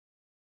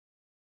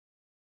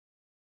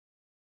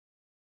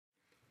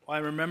I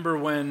remember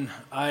when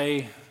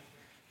I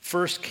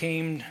first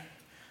came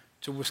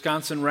to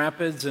Wisconsin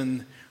Rapids,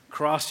 and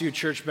Crossview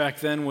Church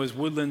back then was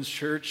Woodlands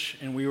Church,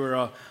 and we were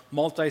a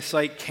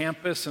multi-site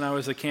campus, and I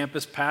was the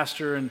campus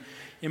pastor. And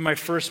in my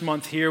first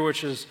month here,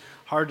 which is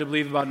hard to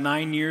believe, about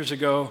 9 years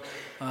ago,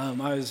 I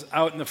was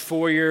out in the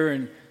foyer,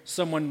 and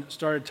someone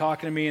started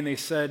talking to me, and they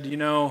said, they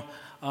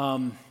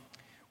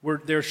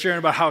were sharing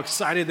about how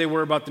excited they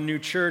were about the new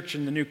church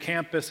and the new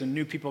campus and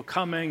new people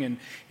coming,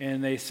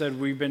 and they said,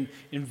 we've been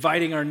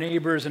inviting our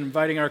neighbors and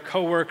inviting our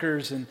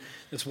coworkers. And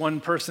this one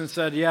person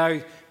said, yeah,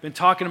 I've been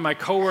talking to my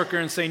coworker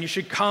and saying, you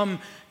should come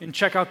and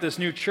check out this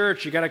new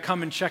church. You got to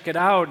come and check it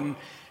out.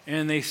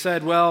 And they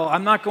said, well,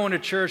 I'm not going to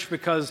church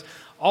because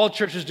all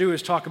churches do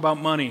is talk about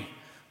money.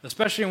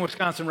 Especially in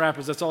Wisconsin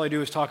Rapids, that's all they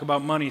do is talk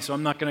about money, so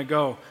I'm not going to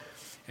go.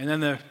 And then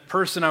the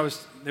person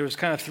there was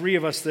kind of three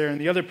of us there,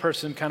 and the other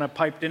person kind of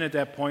piped in at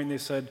that point, and they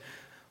said,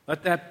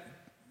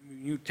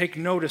 you take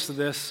notice of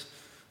this.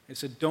 They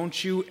said,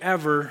 don't you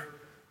ever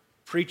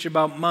preach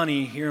about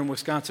money here in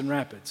Wisconsin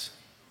Rapids.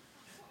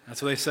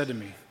 That's what they said to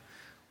me.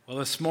 Well,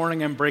 this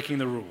morning I'm breaking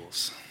the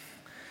rules.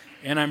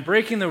 And I'm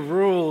breaking the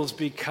rules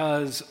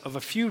because of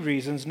a few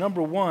reasons.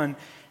 Number one,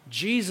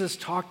 Jesus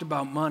talked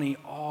about money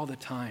all the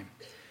time.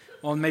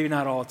 Well, maybe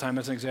not all the time,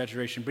 that's an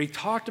exaggeration, but he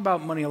talked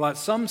about money a lot.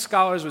 Some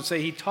scholars would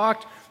say he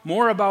talked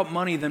more about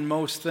money than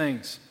most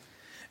things.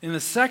 And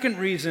the second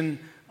reason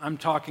I'm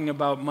talking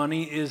about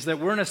money is that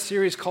we're in a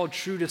series called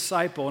True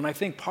Disciple, and I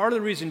think part of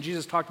the reason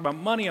Jesus talked about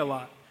money a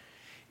lot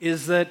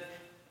is that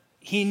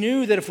he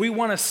knew that if we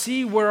want to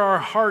see where our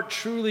heart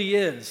truly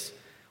is,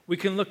 we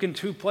can look in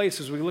two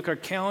places. We can look at our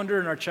calendar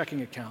and our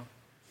checking account.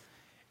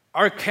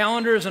 Our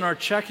calendars and our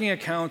checking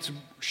accounts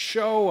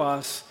show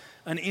us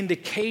an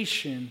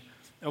indication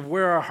of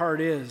where our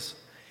heart is.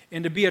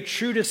 And to be a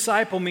true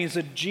disciple means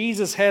that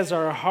Jesus has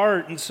our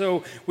heart, and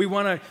so we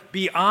want to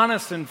be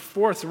honest and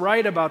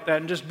forthright about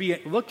that and just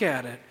look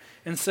at it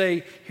and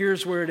say,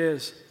 here's where it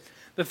is.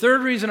 The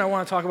third reason I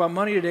want to talk about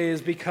money today is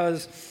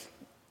because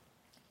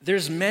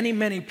there's many,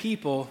 many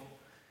people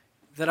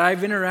that I've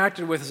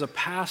interacted with as a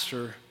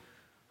pastor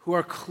who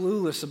are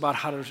clueless about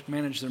how to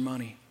manage their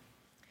money.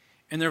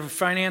 And their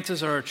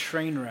finances are a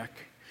train wreck.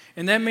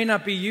 And that may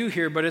not be you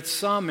here, but it's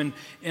some,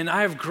 and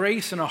I have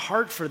grace and a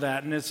heart for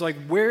that. And it's like,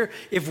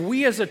 if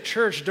we as a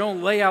church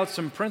don't lay out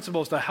some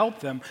principles to help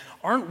them,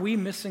 aren't we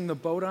missing the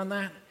boat on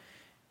that?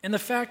 And the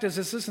fact is,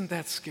 this isn't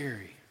that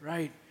scary,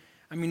 right?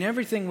 I mean,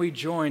 everything we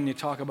join, you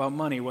talk about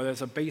money, whether it's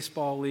a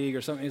baseball league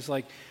or something, it's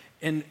like,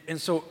 and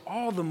so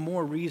all the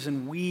more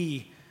reason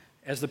we,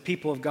 as the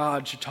people of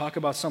God, should talk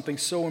about something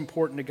so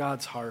important to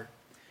God's heart.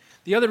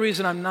 The other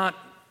reason I'm not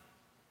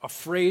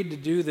afraid to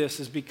do this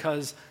is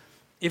because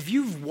if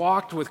you've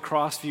walked with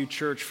Crossview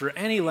Church for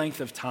any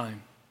length of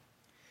time,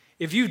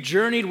 if you've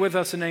journeyed with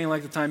us in any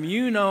length of time,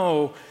 you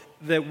know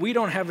that we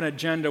don't have an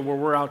agenda where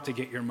we're out to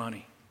get your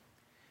money.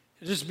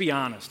 Just be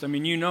honest. I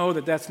mean, you know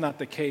that that's not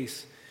the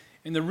case.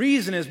 And the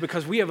reason is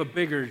because we have a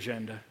bigger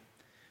agenda.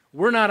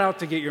 We're not out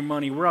to get your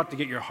money. We're out to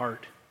get your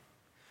heart.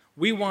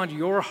 We want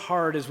your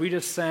heart, as we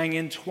just sang,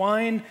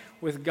 entwined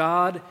with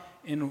God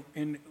in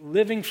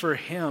living for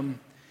Him.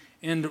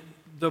 And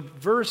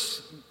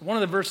one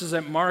of the verses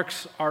that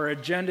marks our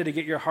agenda to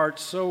get your heart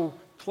so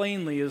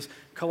plainly is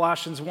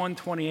Colossians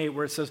 1:28,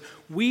 where it says,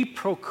 we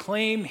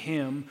proclaim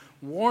Him,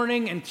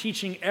 warning and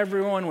teaching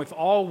everyone with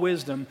all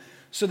wisdom,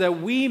 so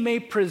that we may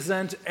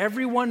present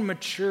everyone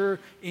mature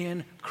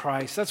in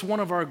Christ. That's one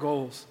of our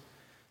goals.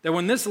 That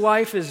when this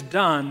life is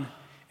done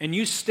and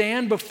you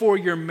stand before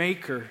your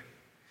Maker,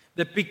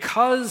 that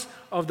because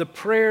of the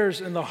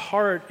prayers and the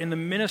heart and the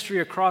ministry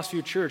of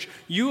Crossview Church,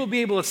 you will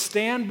be able to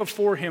stand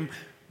before Him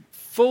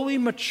fully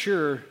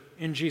mature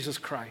in Jesus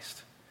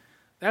Christ.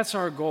 That's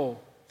our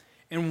goal.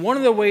 And one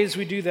of the ways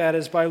we do that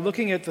is by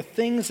looking at the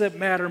things that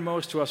matter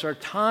most to us, our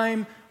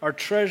time, our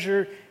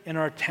treasure, and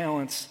our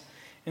talents.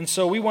 And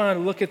so we want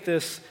to look at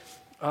this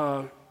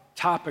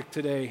topic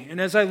today. And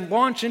as I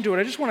launch into it,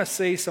 I just want to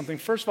say something.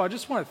 First of all, I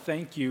just want to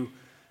thank you.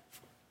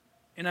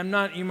 And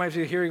you might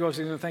say, here he goes,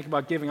 he's going to think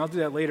about giving. I'll do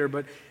that later.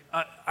 But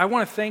I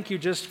want to thank you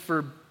just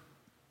for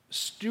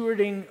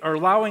stewarding or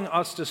allowing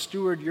us to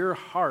steward your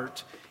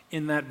heart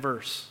in that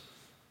verse.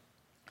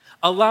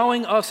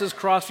 Allowing us as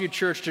Crossview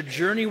Church to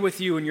journey with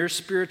you in your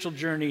spiritual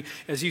journey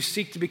as you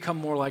seek to become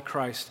more like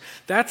Christ.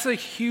 That's a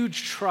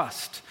huge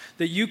trust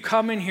that you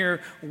come in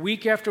here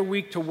week after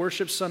week to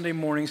worship Sunday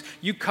mornings.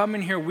 You come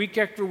in here week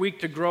after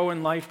week to grow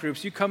in life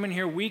groups. You come in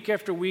here week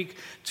after week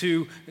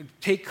to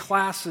take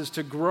classes,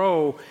 to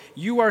grow.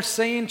 You are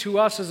saying to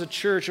us as a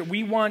church that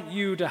we want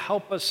you to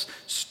help us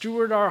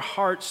steward our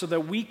hearts so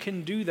that we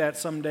can do that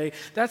someday.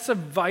 That's a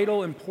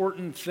vital,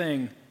 important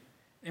thing.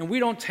 And we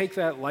don't take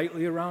that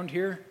lightly around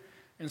here.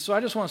 And so I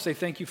just want to say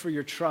thank you for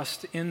your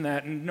trust in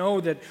that, and know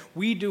that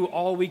we do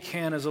all we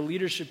can as a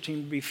leadership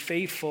team to be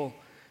faithful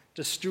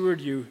to steward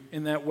you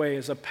in that way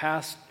as a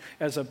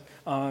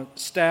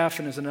staff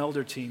and as an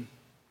elder team.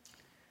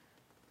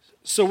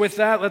 So with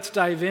that, let's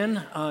dive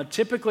in.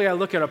 Typically, I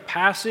look at a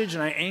passage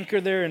and I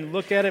anchor there and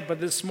look at it, but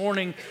this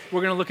morning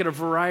we're going to look at a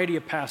variety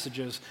of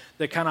passages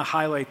that kind of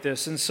highlight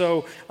this. And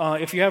so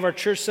if you have our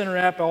Church Center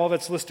app, all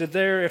that's listed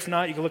there. If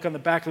not, you can look on the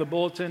back of the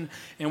bulletin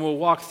and we'll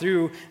walk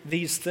through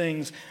these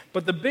things.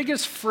 But the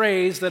biggest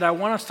phrase that I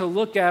want us to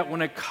look at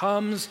when it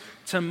comes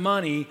to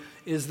money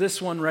is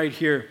this one right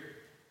here.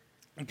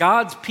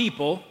 God's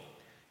people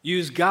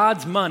use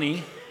God's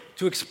money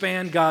to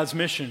expand God's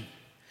mission.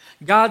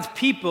 God's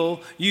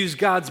people use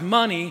God's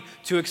money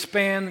to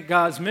expand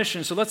God's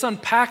mission. So let's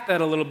unpack that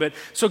a little bit.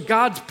 So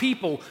God's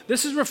people,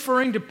 this is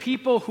referring to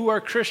people who are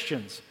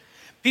Christians,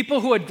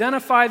 people who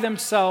identify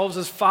themselves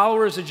as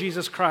followers of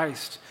Jesus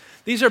Christ.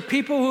 These are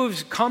people who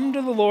have come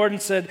to the Lord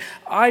and said,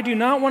 I do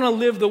not want to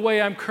live the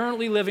way I'm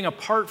currently living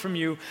apart from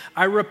you.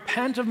 I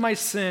repent of my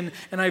sin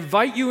and I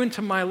invite you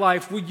into my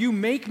life. Will you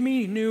make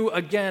me new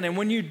again? And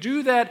when you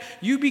do that,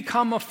 you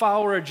become a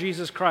follower of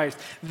Jesus Christ.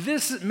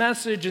 This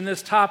message and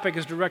this topic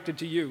is directed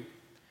to you.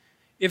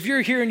 If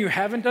you're here and you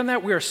haven't done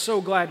that, we are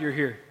so glad you're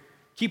here.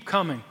 Keep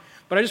coming.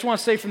 But I just want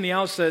to say from the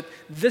outset,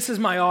 this is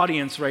my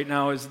audience right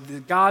now, is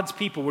God's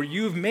people, where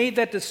you've made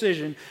that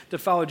decision to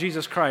follow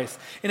Jesus Christ.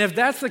 And if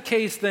that's the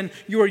case, then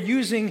you are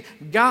using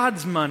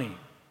God's money.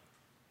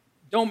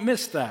 Don't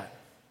miss that.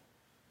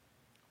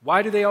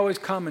 Why do they always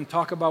come and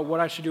talk about what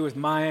I should do with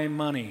my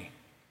money?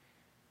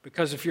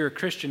 Because if you're a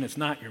Christian, it's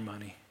not your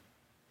money.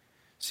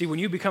 See, when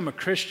you become a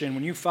Christian,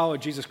 when you follow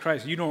Jesus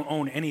Christ, you don't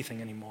own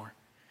anything anymore.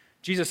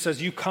 Jesus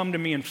says, you come to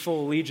me in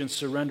full allegiance,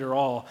 surrender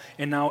all,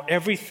 and now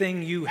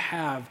everything you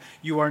have,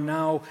 you are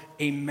now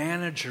a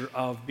manager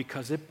of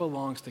because it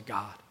belongs to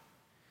God.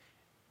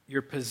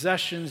 Your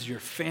possessions, your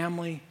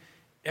family,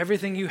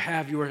 everything you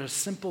have, you are a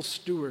simple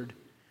steward.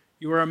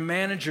 You are a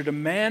manager to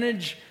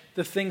manage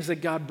the things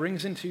that God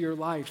brings into your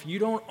life. You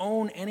don't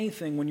own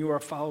anything when you are a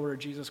follower of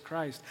Jesus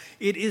Christ.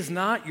 It is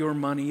not your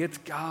money, it's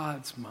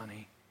God's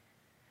money.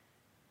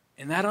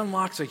 And that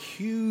unlocks a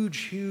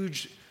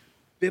huge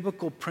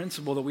biblical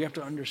principle that we have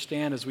to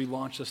understand as we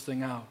launch this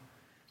thing out.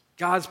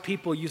 God's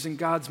people using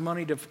God's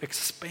money to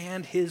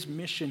expand his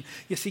mission.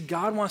 You see,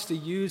 God wants to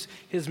use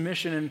his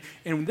mission,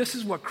 and this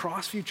is what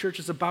Crossview Church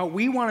is about.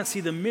 We want to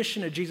see the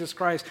mission of Jesus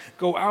Christ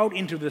go out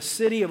into the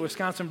city of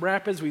Wisconsin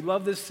Rapids. We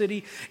love this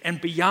city, and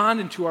beyond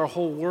into our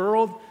whole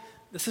world.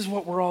 This is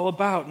what we're all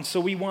about. And so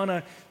we want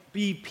to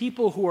be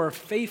people who are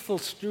faithful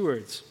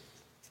stewards.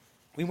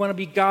 We want to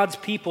be God's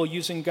people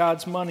using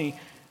God's money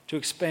to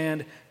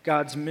expand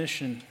God's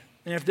mission.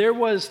 And if there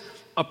was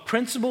a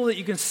principle that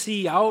you can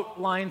see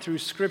outlined through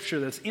Scripture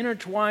that's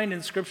intertwined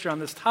in Scripture on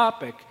this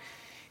topic,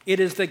 it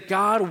is that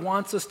God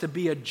wants us to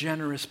be a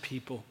generous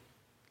people.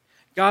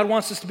 God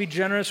wants us to be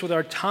generous with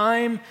our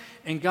time,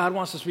 and God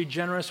wants us to be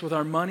generous with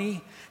our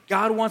money.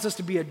 God wants us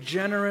to be a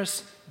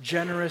generous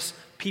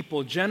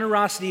people.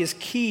 Generosity is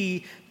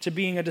key to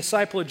being a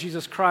disciple of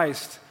Jesus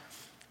Christ.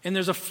 And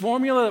there's a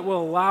formula that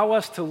will allow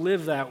us to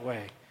live that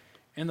way.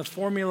 And the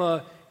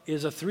formula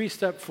is a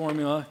 3-step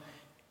formula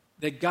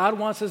that God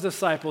wants his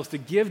disciples to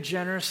give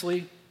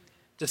generously,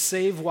 to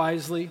save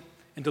wisely,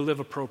 and to live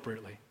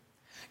appropriately.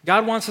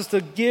 God wants us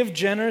to give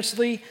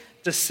generously,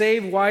 to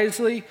save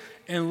wisely,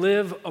 and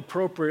live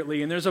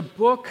appropriately. And there's a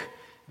book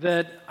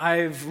that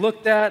I've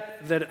looked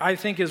at that I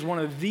think is one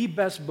of the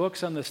best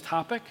books on this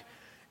topic.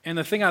 And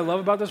the thing I love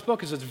about this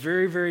book is it's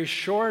very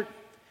short.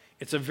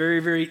 It's a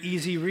very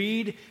easy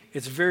read.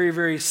 It's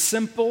very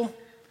simple.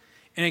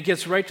 And it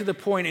gets right to the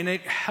point, and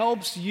it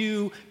helps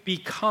you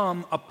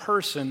become a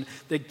person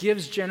that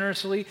gives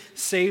generously,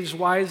 saves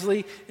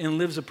wisely, and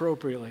lives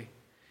appropriately.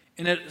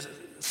 And it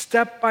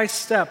step by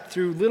step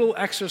through little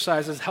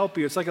exercises help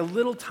you. It's like a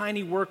little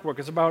tiny workbook.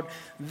 It's about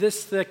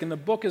this thick, and the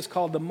book is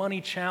called The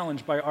Money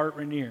Challenge by Art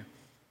Rainier.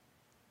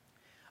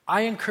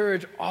 I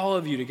encourage all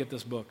of you to get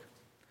this book,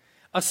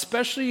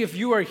 especially if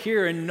you are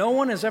here and no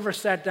one has ever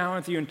sat down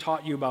with you and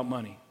taught you about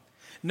money.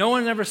 No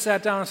one ever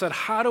sat down and said,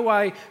 how do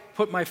I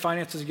put my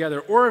finances together?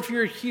 Or if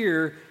you're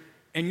here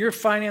and your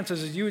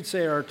finances, as you would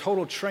say, are a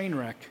total train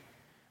wreck,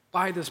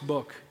 buy this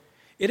book.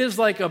 It is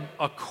like a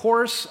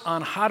course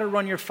on how to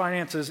run your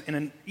finances in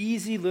an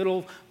easy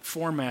little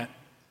format.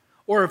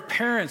 Or if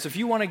parents, if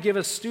you want to give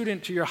a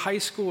student to your high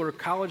school or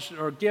college,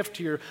 or a gift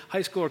to your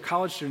high school or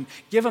college student,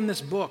 give them this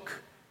book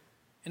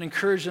and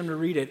encourage them to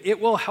read it. It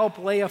will help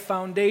lay a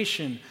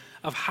foundation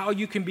of how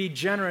you can be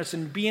generous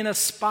and be in a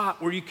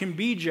spot where you can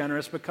be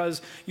generous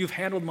because you've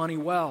handled money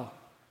well.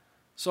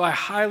 So I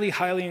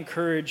highly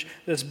encourage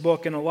this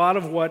book, and a lot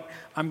of what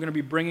I'm going to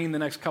be bringing the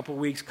next couple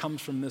weeks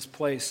comes from this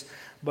place.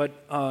 But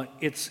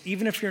it's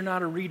even if you're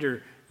not a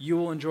reader, you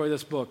will enjoy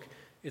this book.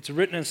 It's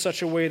written in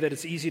such a way that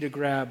it's easy to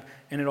grab,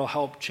 and it'll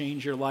help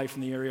change your life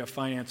in the area of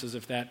finances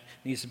if that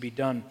needs to be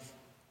done.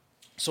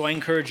 So I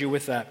encourage you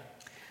with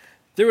that.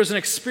 There was an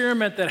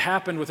experiment that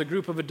happened with a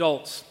group of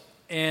adults,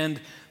 and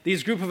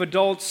these group of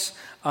adults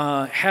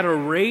had a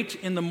rate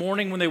in the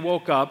morning when they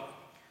woke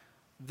up,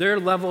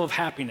 their level of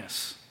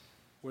happiness.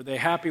 Were they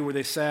happy? Were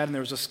they sad? And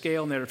there was a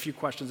scale, and there were a few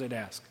questions they'd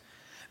ask.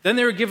 Then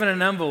they were given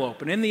an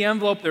envelope, and in the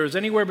envelope there was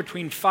anywhere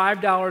between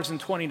 $5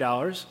 and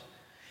 $20,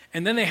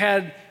 and then they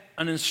had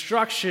an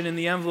instruction in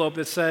the envelope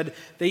that said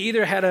they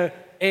either had to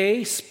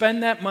A,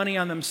 spend that money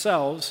on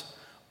themselves,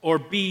 or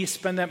B,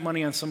 spend that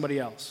money on somebody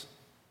else.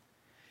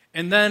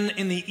 And then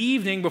in the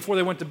evening, before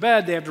they went to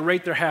bed, they have to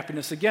rate their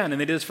happiness again,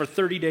 and they did this for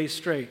 30 days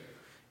straight.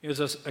 It was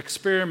an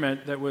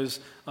experiment that was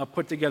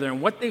put together.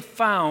 And what they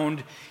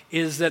found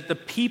is that the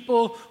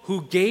people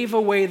who gave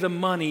away the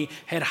money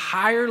had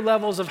higher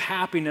levels of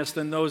happiness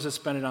than those that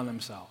spent it on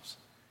themselves.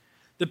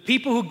 The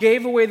people who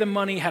gave away the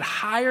money had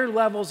higher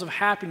levels of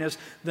happiness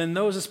than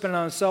those that spent it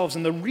on themselves.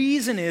 And the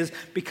reason is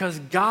because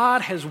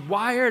God has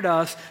wired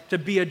us to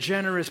be a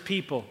generous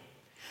people.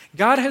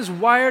 God has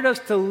wired us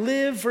to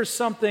live for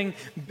something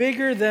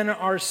bigger than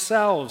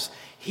ourselves.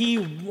 He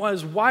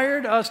has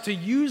wired us to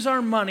use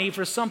our money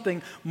for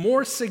something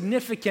more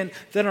significant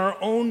than our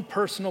own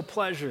personal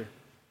pleasure.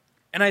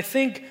 And I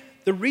think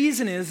the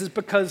reason is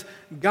because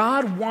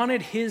God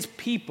wanted his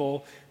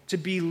people to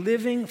be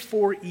living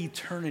for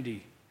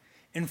eternity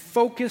and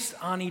focused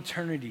on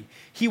eternity.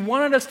 He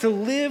wanted us to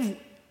live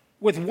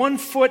with one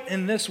foot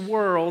in this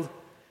world,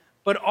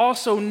 but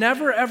also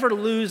never ever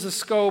lose the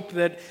scope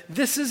that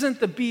this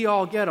isn't the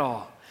be-all,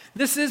 get-all.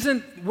 This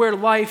isn't where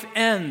life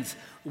ends.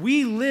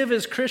 We live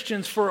as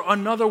Christians for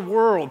another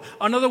world.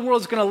 Another world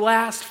is going to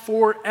last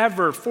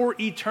forever, for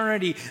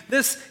eternity.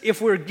 This,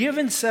 if we're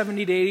given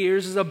 70 to 80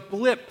 years, is a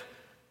blip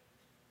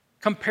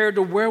compared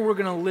to where we're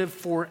going to live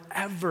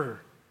forever.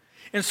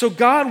 And so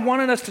God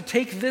wanted us to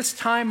take this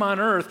time on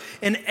earth,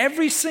 and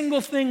every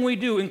single thing we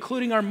do,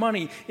 including our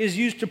money, is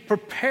used to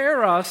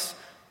prepare us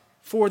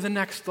for the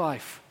next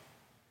life,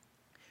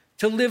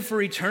 to live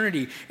for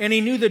eternity. And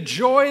he knew the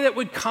joy that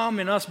would come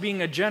in us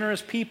being a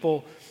generous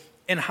people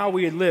and how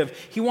we would live.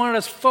 He wanted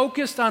us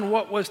focused on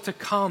what was to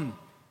come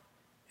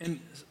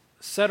and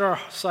set our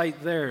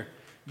sight there.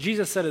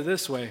 Jesus said it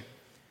this way,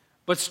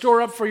 "But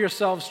store up for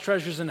yourselves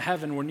treasures in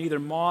heaven where neither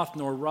moth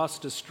nor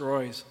rust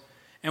destroys,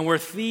 and where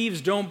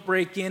thieves don't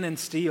break in and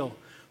steal.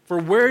 For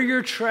where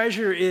your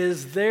treasure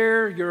is,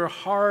 there your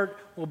heart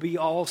will be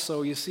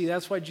also." You see,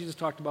 that's why Jesus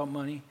talked about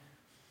money.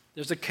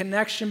 There's a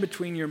connection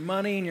between your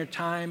money and your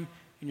time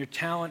and your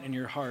talent and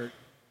your heart.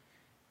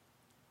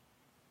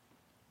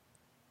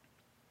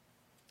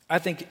 I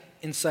think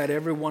inside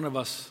every one of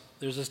us,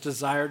 there's this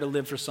desire to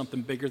live for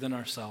something bigger than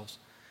ourselves.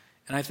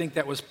 And I think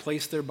that was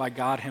placed there by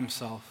God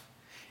himself.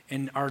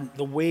 And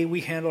the way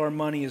we handle our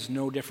money is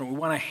no different. We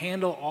want to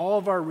handle all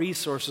of our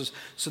resources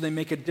so they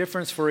make a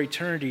difference for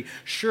eternity.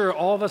 Sure,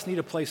 all of us need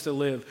a place to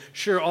live.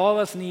 Sure, all of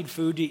us need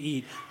food to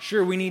eat.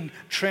 Sure, we need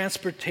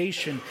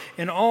transportation.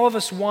 And all of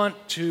us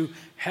want to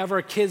have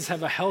our kids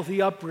have a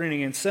healthy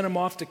upbringing and send them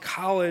off to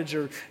college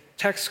or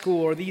tech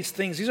school or these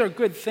things. These are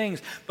good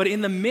things. But in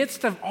the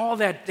midst of all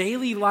that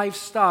daily life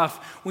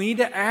stuff, we need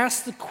to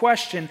ask the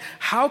question,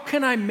 how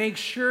can I make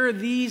sure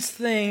these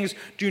things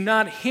do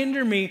not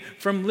hinder me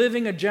from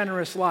living a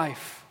generous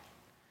life?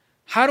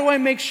 How do I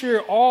make sure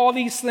all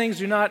these things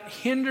do not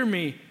hinder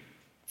me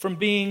from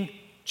being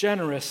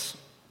generous?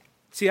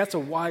 See, that's a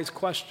wise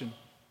question.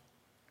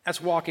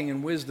 That's walking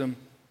in wisdom.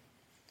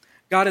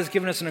 God has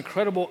given us an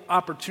incredible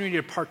opportunity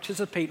to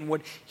participate in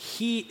what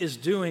he is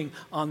doing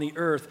on the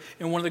earth.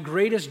 And one of the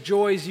greatest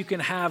joys you can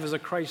have as a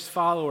Christ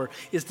follower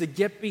is to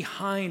get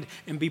behind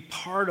and be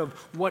part of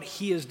what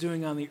he is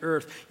doing on the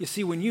earth. You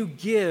see, when you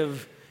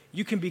give,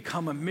 you can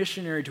become a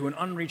missionary to an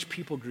unreached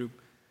people group.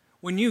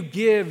 When you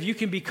give, you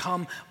can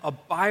become a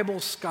Bible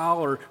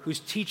scholar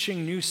who's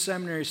teaching new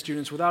seminary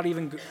students without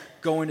even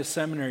going to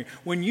seminary.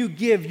 When you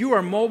give, you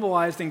are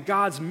mobilized in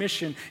God's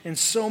mission in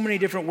so many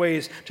different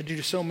ways to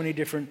do so many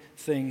different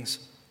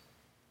things.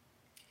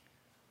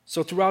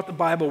 So throughout the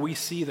Bible, we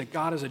see that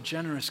God is a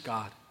generous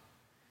God,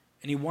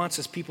 and he wants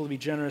his people to be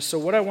generous. So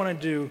what I want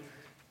to do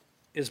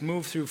is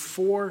move through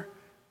 4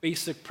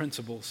 basic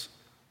principles.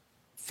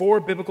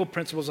 4 biblical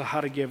principles of how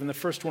to give. And the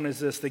first one is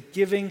this, that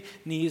giving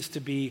needs to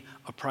be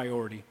a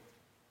priority.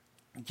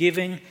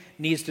 Giving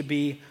needs to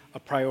be a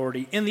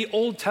priority. In the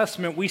Old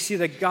Testament, we see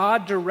that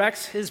God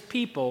directs his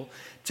people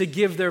to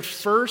give their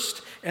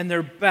first and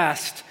their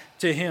best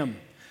to him.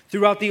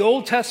 Throughout the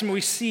Old Testament,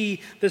 we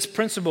see this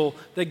principle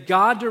that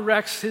God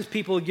directs his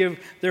people to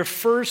give their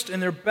first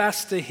and their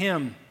best to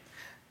him.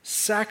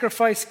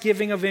 Sacrifice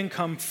giving of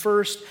income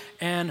first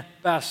and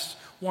best.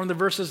 One of the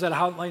verses that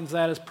outlines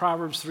that is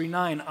Proverbs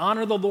 3:9.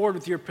 Honor the Lord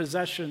with your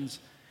possessions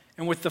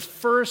and with the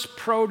first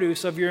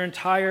produce of your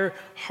entire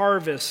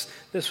harvest.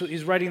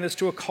 He's writing this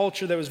to a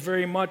culture that was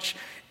very much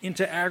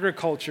into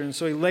agriculture, and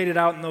so he laid it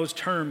out in those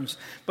terms.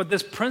 But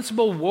this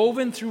principle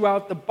woven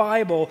throughout the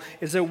Bible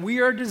is that we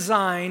are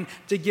designed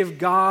to give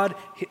God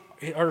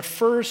our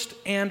first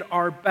and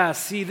our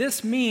best. See,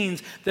 this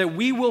means that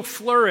we will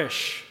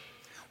flourish.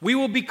 We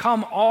will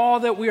become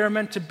all that we are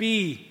meant to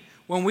be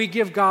when we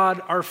give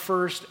God our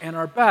first and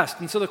our best.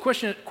 And so the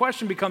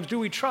question becomes, do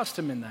we trust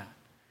him in that?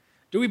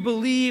 Do we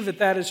believe that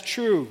that is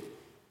true?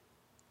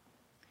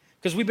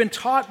 Because we've been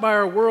taught by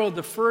our world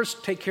to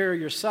first take care of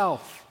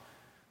yourself.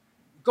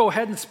 Go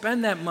ahead and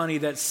spend that money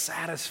that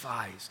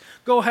satisfies.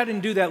 Go ahead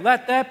and do that.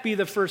 Let that be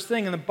the first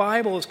thing. And the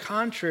Bible is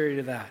contrary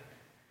to that.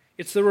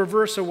 It's the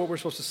reverse of what we're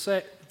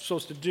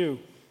supposed to do.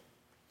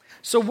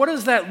 So what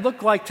does that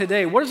look like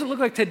today? What does it look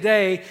like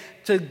today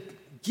to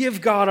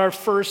give God our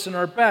first and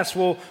our best?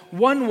 Well,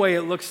 one way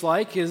it looks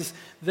like is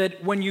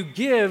that when you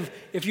give,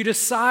 if you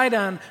decide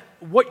on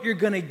what you're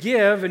going to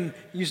give, and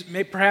you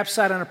may perhaps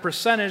decide on a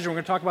percentage, and we're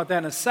going to talk about that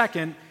in a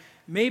second,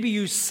 maybe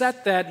you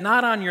set that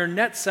not on your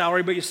net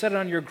salary, but you set it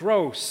on your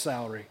gross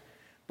salary.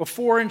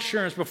 Before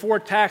insurance, before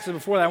taxes,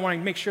 before that, I want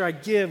to make sure I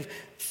give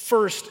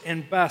first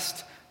and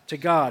best to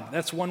God.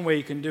 That's one way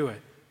you can do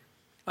it.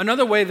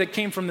 Another way that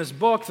came from this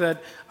book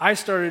that I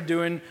started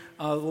doing,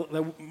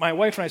 that my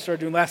wife and I started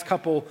doing last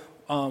couple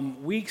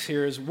weeks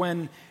here, is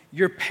when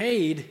you're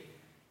paid,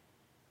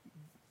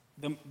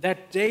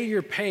 that day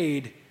you're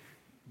paid,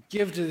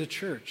 give to the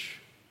church.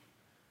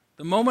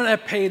 The moment I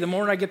pay, the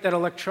moment I get that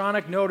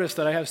electronic notice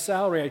that I have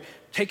salary, I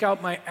take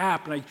out my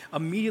app and I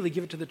immediately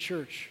give it to the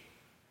church.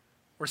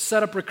 Or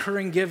set up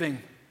recurring giving.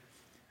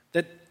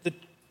 That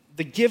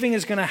the giving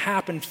is going to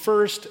happen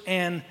first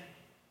and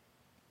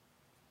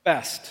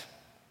best.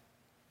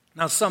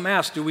 Now, some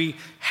ask, do we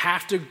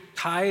have to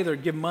tithe or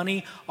give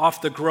money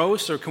off the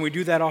gross, or can we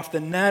do that off the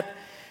net?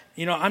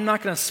 I'm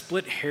not going to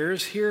split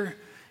hairs here.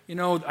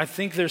 I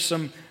think there's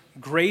some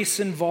grace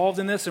involved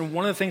in this, and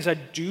one of the things I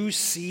do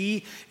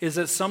see is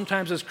that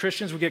sometimes as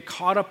Christians we get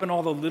caught up in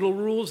all the little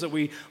rules that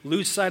we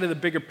lose sight of the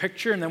bigger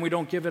picture, and then we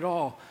don't give it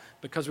all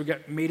because we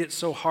made it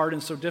so hard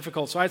and so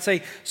difficult. So I'd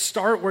say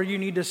start where you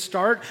need to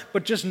start,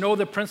 but just know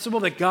the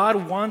principle that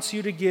God wants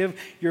you to give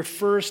your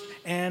first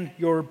and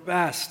your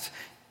best.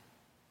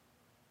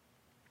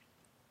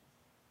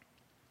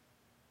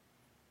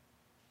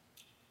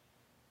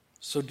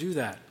 So do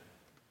that.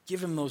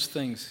 Give him those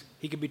things.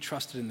 He can be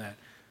trusted in that.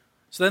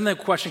 So then the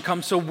question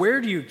comes, so where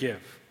do you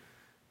give?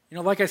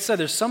 Like I said,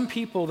 there's some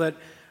people that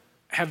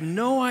have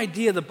no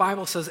idea the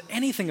Bible says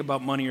anything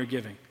about money or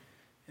giving.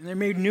 And they're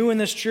maybe new in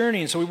this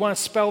journey, and so we want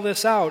to spell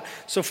this out.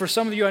 So for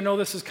some of you, I know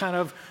this is kind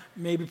of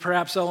maybe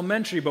perhaps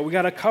elementary, but we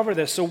got to cover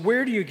this. So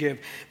where do you give?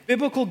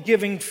 Biblical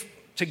giving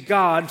to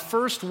God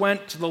first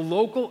went to the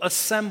local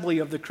assembly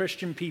of the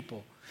Christian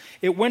people.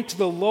 It went to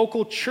the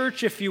local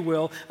church, if you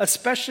will,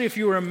 especially if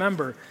you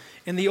remember.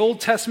 In the Old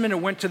Testament, it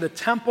went to the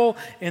temple.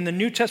 In the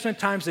New Testament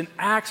times, in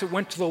Acts, it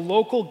went to the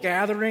local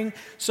gathering.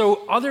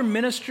 So other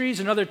ministries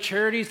and other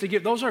charities to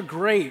give, those are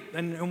great,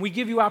 and we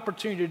give you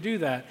opportunity to do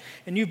that.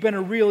 And you've been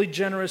a really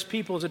generous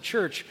people as a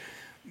church.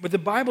 But the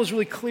Bible is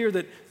really clear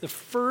that the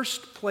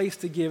first place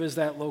to give is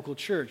that local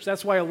church.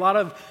 That's why a lot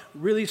of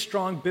really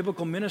strong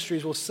biblical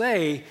ministries will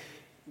say,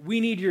 we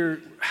need your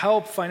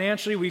help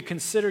financially. We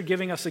consider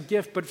giving us a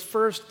gift, but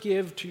first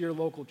give to your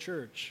local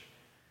church.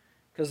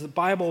 Because the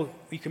Bible,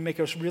 we can make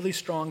a really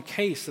strong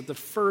case that the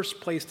first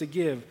place to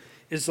give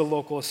is the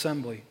local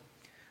assembly.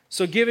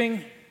 So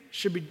giving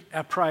should be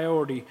a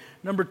priority.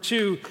 Number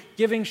 2,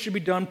 giving should be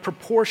done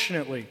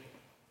proportionately.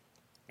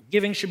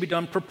 Giving should be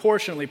done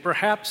proportionately.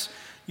 Perhaps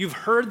you've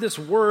heard this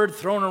word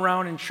thrown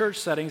around in church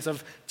settings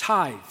of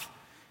tithe.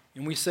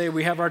 And we say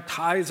we have our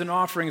tithes and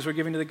offerings we're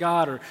giving to the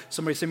God, or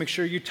somebody say, make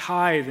sure you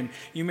tithe. And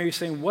you may be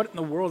saying, what in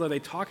the world are they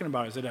talking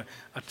about? Is it a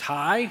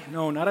tithe?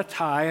 No, not a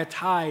tie, a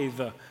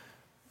tithe.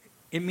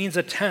 It means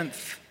a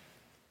tenth.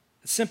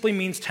 It simply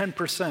means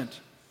 10%.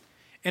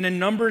 And in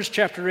Numbers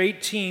chapter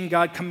 18,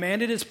 God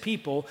commanded his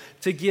people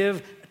to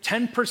give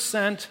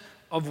 10%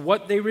 of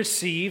what they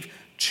receive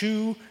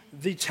to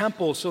the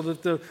temple so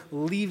that the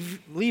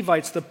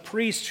Levites, the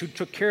priests who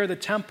took care of the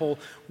temple,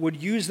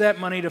 would use that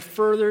money to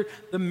further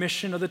the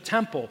mission of the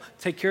temple,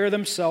 take care of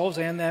themselves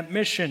and that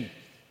mission.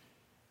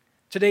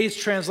 Today's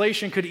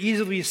translation could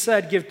easily be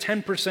said, give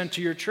 10%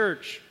 to your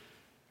church.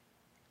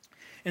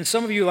 And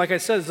some of you, like I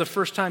said, it's the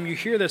first time you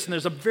hear this, and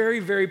there's a very,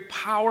 very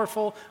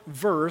powerful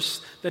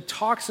verse that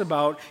talks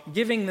about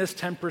giving this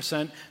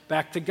 10%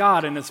 back to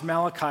God, and it's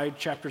Malachi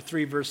chapter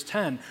 3, verse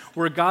 10,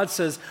 where God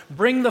says,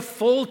 bring the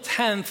full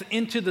tenth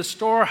into the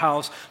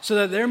storehouse so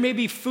that there may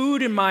be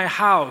food in my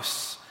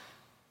house.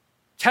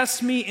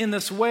 Test me in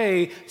this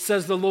way,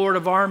 says the Lord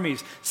of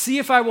armies. See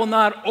if I will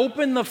not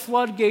open the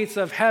floodgates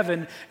of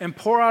heaven and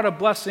pour out a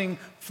blessing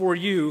for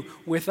you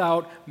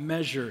without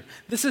measure.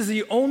 This is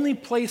the only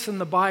place in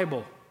the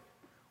Bible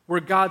where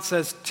God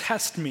says,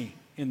 test me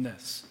in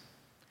this.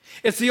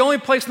 It's the only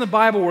place in the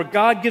Bible where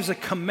God gives a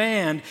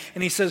command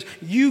and he says,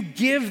 you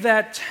give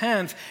that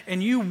tenth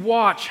and you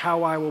watch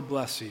how I will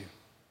bless you.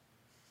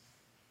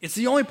 It's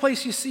the only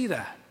place you see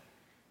that.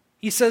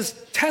 He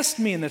says, test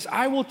me in this.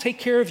 I will take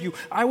care of you.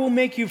 I will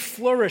make you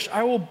flourish.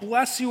 I will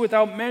bless you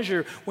without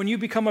measure when you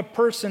become a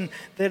person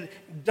that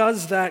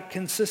does that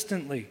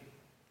consistently.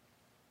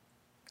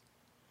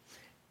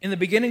 In the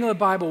beginning of the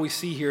Bible, we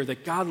see here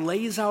that God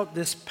lays out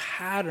this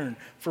pattern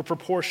for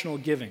proportional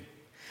giving.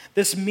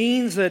 This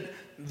means that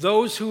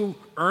those who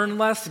earn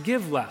less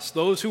give less.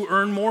 Those who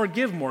earn more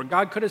give more.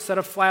 God could have said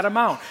a flat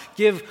amount.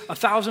 Give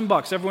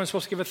 $1,000. Everyone's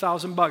supposed to give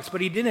 $1,000,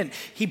 but he didn't.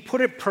 He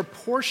put it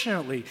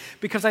proportionately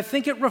because I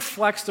think it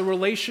reflects the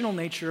relational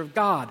nature of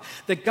God.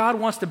 That God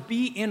wants to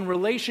be in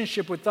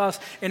relationship with us,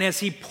 and as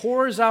he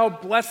pours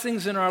out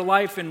blessings in our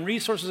life and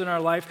resources in our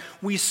life,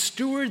 we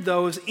steward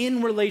those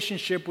in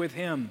relationship with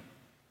him.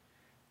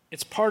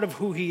 It's part of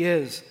who he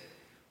is.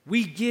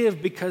 We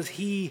give because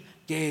he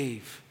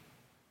gave.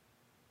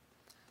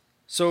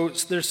 So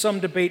there's some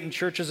debate in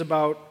churches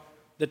about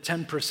the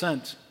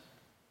 10%.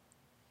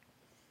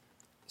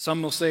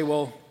 Some will say,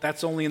 well,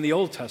 that's only in the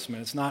Old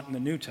Testament. It's not in the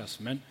New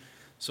Testament.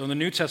 So in the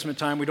New Testament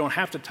time, we don't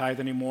have to tithe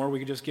anymore. We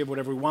can just give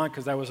whatever we want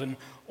because that was an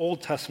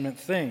Old Testament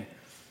thing.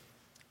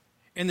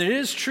 And it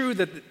is true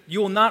that you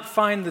will not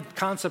find the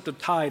concept of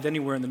tithe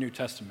anywhere in the New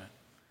Testament.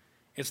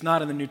 It's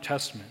not in the New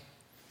Testament.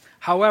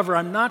 However,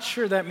 I'm not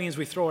sure that means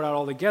we throw it out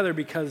altogether,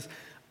 because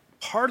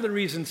part of the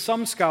reason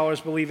some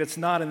scholars believe it's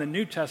not in the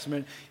New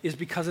Testament is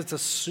because it's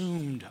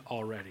assumed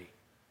already.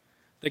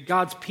 That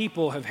God's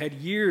people have had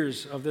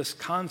years of this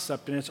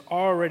concept and it's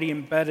already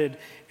embedded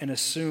and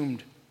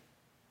assumed.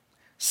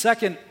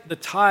 Second, the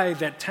tithe,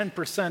 that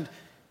 10%,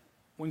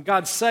 when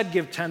God said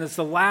give 10, it's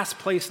the last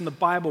place in the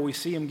Bible we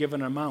see him give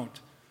an amount.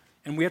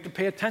 And we have to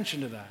pay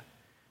attention to that.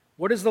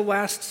 What is the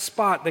last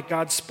spot that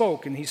God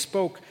spoke? And he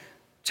spoke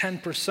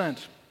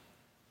 10%.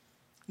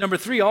 Number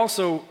 3,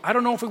 also, I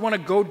don't know if we want to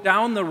go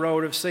down the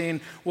road of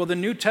saying, well, the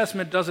New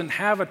Testament doesn't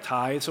have a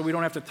tithe, so we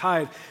don't have to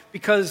tithe.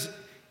 Because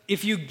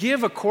if you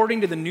give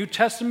according to the New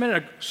Testament,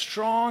 a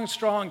strong,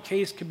 strong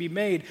case can be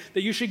made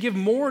that you should give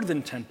more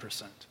than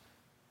 10%.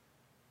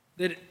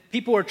 That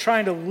people are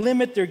trying to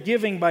limit their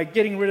giving by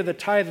getting rid of the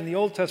tithe in the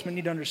Old Testament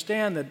need to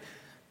understand that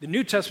the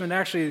New Testament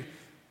actually,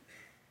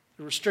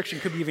 the restriction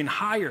could be even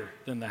higher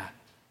than that.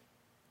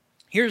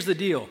 Here's the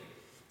deal.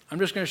 I'm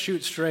just going to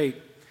shoot straight.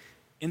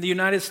 In the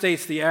United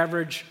States, the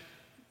average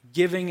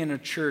giving in a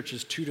church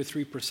is 2 to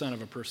 3%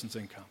 of a person's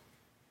income.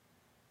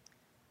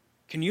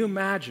 Can you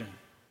imagine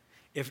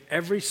if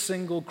every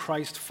single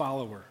Christ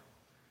follower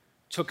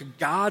took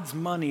God's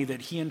money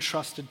that he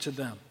entrusted to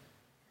them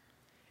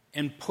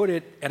and put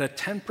it at a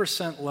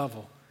 10%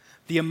 level,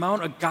 the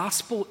amount of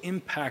gospel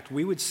impact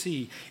we would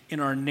see in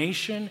our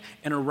nation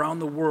and around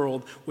the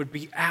world would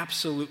be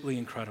absolutely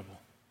incredible.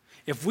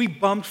 If we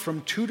bumped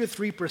from 2 to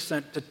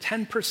 3% to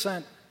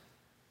 10%,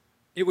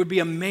 it would be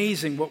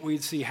amazing what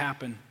we'd see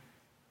happen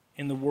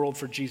in the world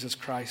for Jesus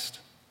Christ.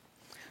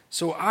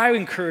 So I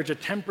encourage a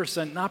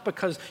 10%, not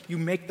because you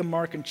make the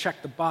mark and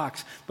check the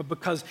box, but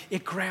because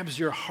it grabs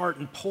your heart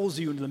and pulls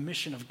you into the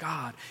mission of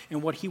God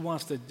and what he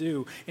wants to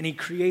do. And he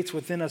creates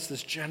within us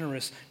this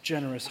generous,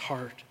 generous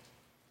heart.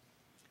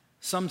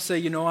 Some say,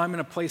 I'm in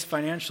a place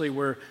financially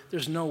where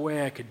there's no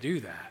way I could do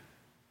that.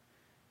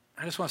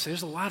 I just want to say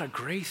there's a lot of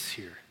grace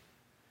here.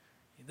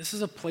 This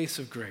is a place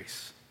of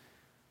grace.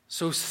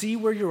 So see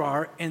where you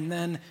are and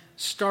then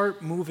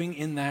start moving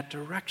in that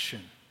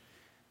direction.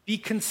 Be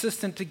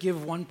consistent to give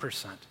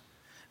 1%.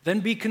 Then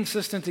be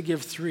consistent to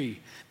give 3%.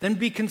 Then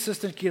be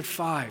consistent to give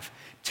 5%.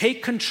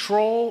 Take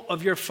control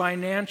of your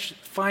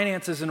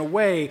finances in a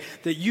way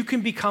that you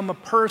can become a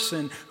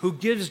person who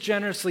gives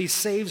generously,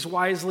 saves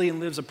wisely, and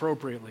lives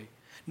appropriately.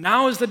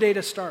 Now is the day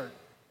to start.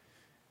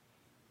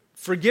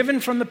 Forgiven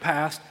from the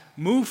past,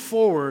 move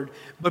forward,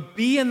 but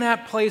be in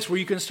that place where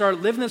you can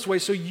start living this way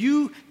so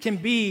you can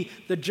be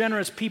the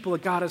generous people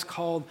that God has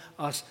called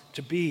us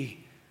to be.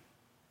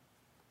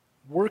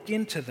 Work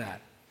into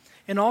that.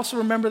 And also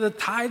remember the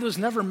tithe was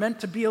never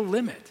meant to be a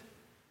limit.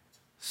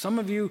 Some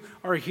of you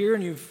are here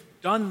and you've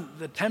done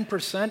the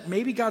 10%.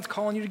 Maybe God's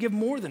calling you to give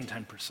more than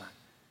 10%.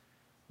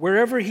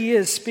 Wherever he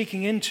is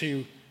speaking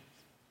into,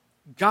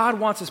 God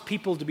wants his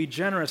people to be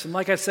generous. And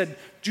like I said,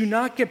 do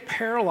not get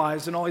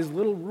paralyzed in all these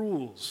little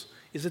rules.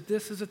 Is it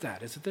this? Is it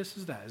that? Is it this?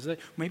 Is that? Is it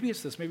maybe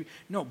it's this? Maybe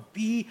no.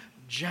 Be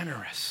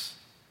generous.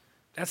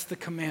 That's the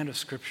command of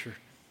Scripture.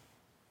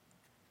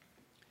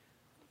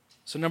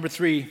 So number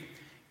 3,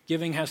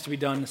 giving has to be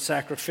done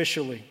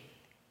sacrificially.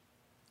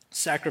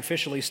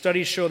 Sacrificially.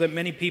 Studies show that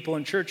many people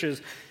in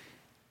churches,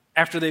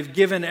 after they've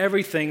given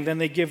everything, then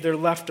they give their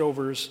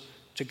leftovers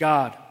to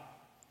God.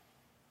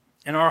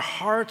 And our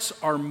hearts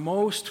are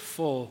most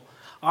full.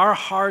 Our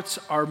hearts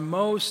are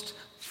most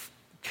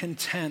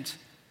content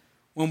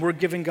when we're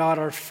giving God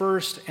our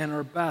first and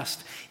our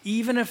best.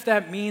 Even if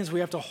that means we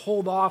have to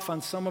hold off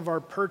on some of our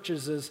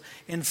purchases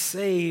and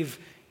save,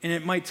 and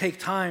it might take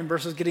time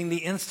versus getting the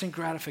instant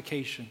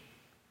gratification.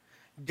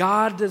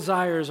 God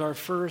desires our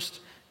first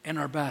and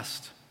our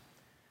best.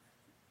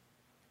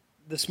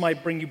 This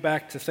might bring you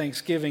back to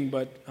Thanksgiving,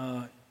 but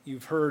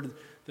you've heard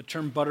the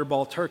term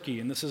Butterball turkey,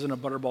 and this isn't a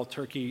Butterball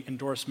turkey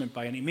endorsement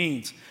by any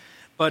means.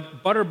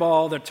 But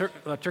Butterball,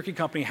 the turkey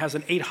company, has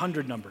an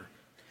 800 number.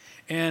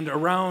 And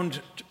around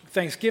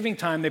Thanksgiving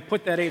time, they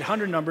put that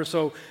 800 number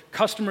so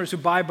customers who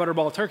buy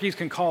Butterball turkeys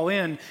can call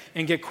in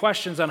and get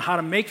questions on how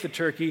to make the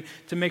turkey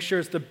to make sure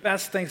it's the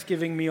best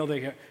Thanksgiving meal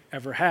they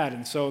ever had.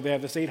 And so they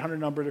have this 800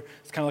 number.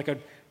 It's kind of like a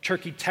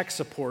turkey tech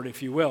support,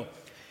 if you will.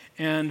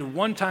 And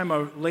one time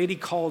a lady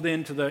called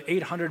in to the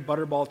 800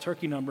 Butterball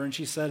turkey number, and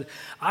she said,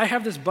 I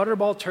have this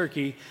Butterball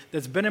turkey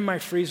that's been in my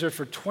freezer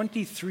for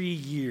 23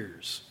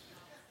 years.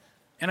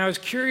 And I was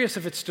curious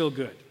if it's still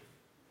good.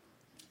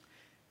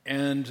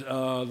 And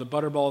the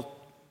Butterball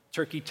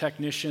turkey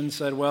technician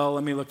said, well,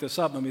 let me look this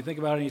up. Let me think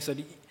about it. And he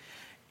said,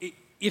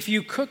 if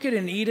you cook it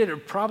and eat it,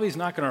 it probably is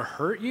not going to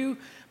hurt you,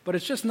 but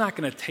it's just not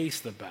going to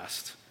taste the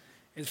best.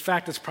 In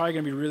fact, it's probably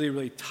going to be really,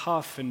 really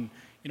tough, and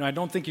I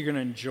don't think you're going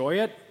to enjoy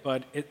it,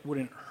 but it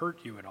wouldn't hurt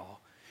you at all.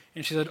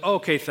 And she said,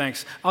 okay,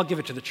 thanks. I'll give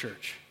it to the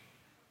church.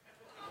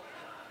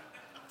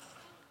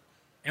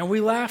 And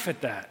we laugh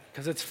at that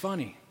because it's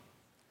funny.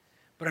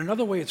 But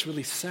another way, it's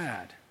really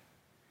sad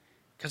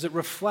because it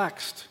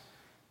reflects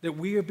that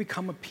we have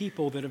become a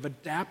people that have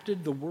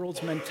adapted the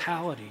world's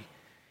mentality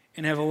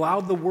and have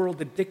allowed the world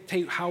to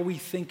dictate how we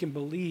think and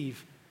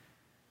believe,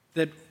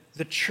 that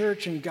the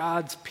church and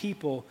God's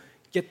people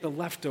get the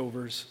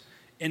leftovers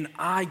and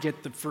I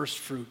get the first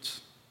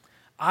fruits.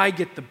 I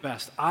get the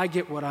best. I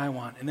get what I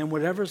want. And then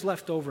whatever's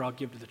left over, I'll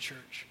give to the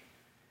church.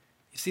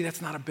 You see,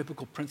 that's not a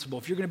biblical principle.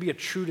 If you're going to be a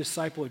true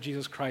disciple of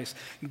Jesus Christ,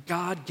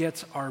 God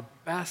gets our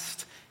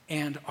best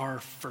and our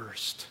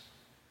first.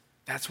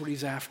 That's what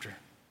he's after.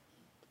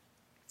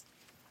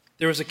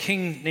 There was a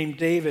king named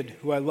David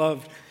who I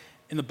loved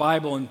in the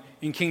Bible,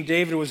 and King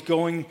David was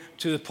going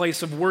to the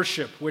place of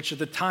worship, which at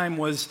the time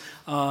was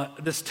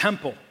this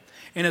temple.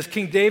 And as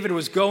King David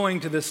was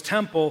going to this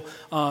temple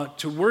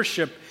to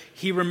worship,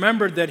 he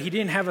remembered that he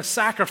didn't have a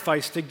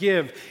sacrifice to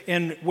give.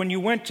 And when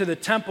you went to the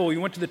temple, you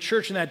went to the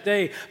church in that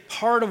day,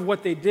 part of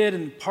what they did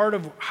and part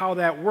of how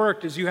that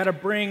worked is you had to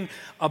bring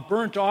a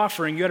burnt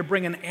offering. You had to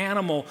bring an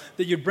animal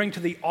that you'd bring to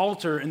the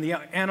altar, and the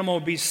animal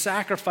would be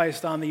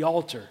sacrificed on the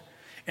altar.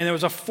 And there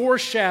was a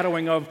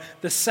foreshadowing of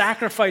the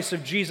sacrifice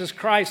of Jesus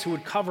Christ who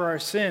would cover our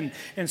sin.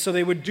 And so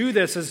they would do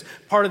this as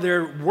part of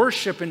their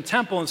worship in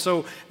temple. And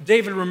so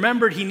David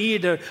remembered he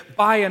needed to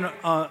buy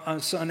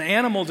an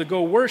animal to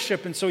go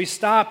worship. And so he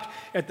stopped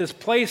at this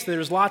place.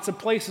 There's lots of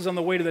places on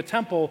the way to the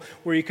temple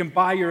where you can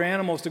buy your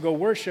animals to go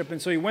worship.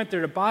 And so he went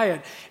there to buy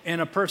it.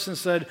 And a person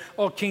said,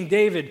 oh, King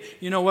David,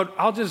 you know what?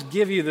 I'll just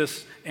give you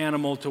this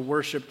animal to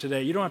worship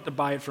today. You don't have to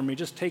buy it from me.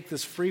 Just take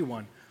this free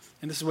one.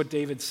 And this is what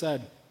David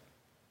said.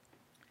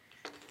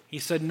 He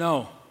said,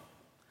 no,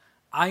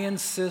 I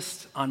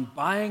insist on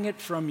buying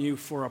it from you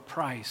for a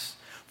price,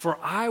 for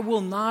I will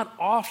not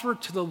offer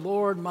to the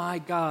Lord my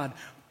God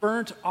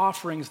burnt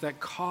offerings that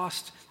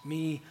cost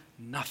me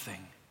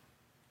nothing.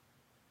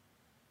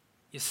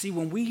 You see,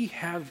 when we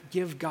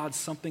give God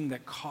something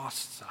that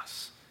costs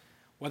us,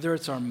 whether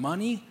it's our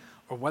money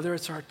or whether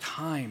it's our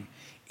time,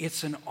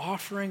 it's an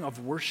offering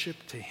of worship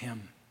to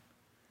him.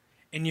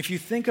 And if you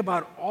think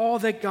about all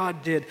that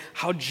God did,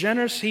 how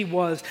generous he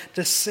was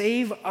to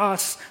save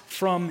us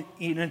from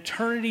an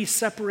eternity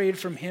separated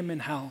from him in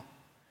hell,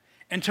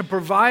 and to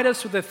provide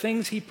us with the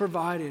things he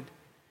provided,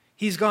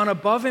 he's gone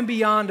above and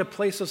beyond to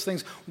place those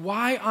things.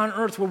 Why on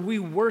earth would we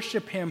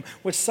worship him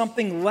with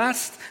something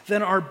less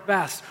than our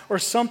best, or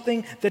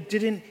something that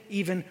didn't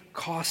even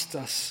cost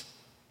us?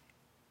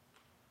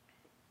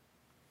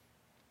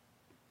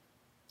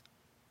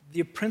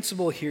 The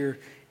principle here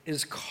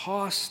is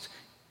cost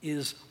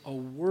is a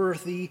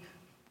worthy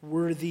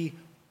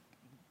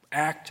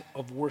act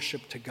of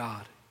worship to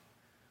God.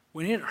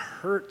 When it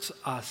hurts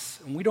us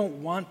and we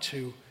don't want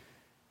to,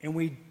 and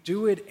we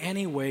do it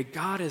anyway,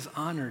 God is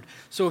honored.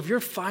 So if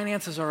your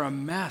finances are a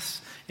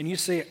mess and you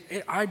say,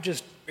 I'm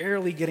just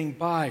barely getting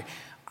by,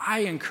 I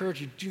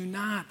encourage you, do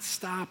not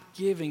stop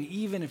giving,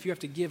 even if you have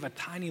to give a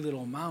tiny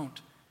little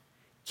amount.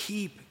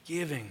 Keep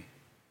giving.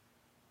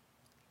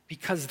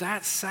 Because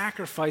that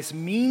sacrifice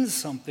means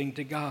something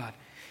to God.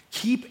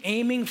 Keep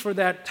aiming for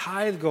that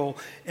tithe goal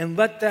and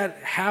let that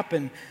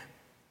happen,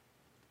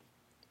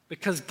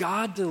 because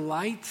God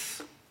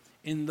delights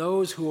in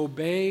those who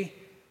obey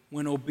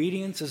when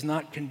obedience is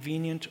not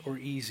convenient or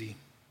easy.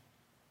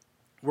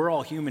 We're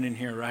all human in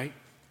here, right?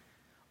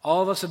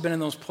 All of us have been in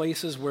those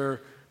places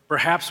where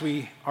perhaps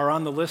we are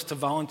on the list to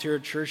volunteer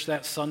at church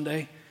that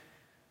Sunday,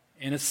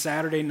 and it's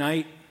Saturday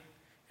night,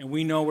 and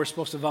we know we're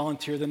supposed to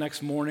volunteer the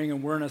next morning,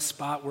 and we're in a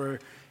spot where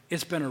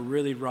it's been a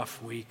really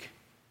rough week.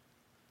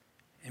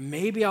 And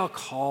maybe I'll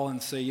call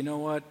and say, you know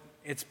what,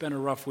 it's been a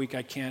rough week,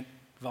 I can't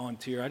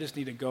volunteer. I just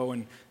need to go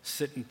and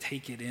sit and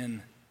take it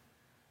in.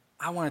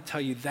 I want to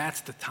tell you,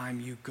 that's the time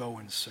you go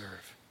and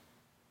serve.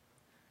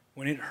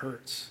 When it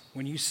hurts,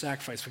 when you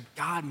sacrifice, when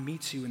God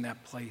meets you in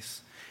that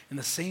place. And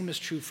the same is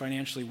true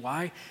financially.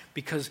 Why?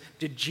 Because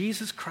did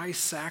Jesus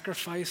Christ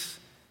sacrifice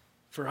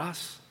for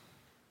us?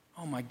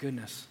 Oh my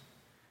goodness.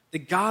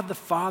 Did God the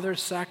Father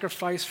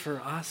sacrifice for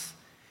us?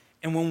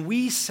 And when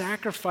we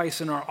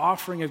sacrifice in our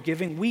offering of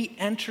giving, we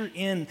enter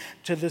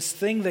into this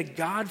thing that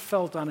God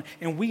felt on,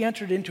 and we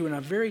entered into in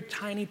a very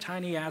tiny,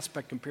 tiny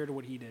aspect compared to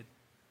what he did.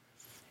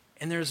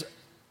 And there's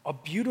a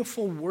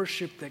beautiful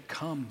worship that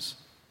comes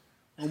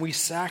when we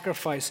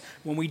sacrifice,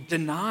 when we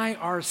deny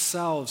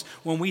ourselves,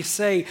 when we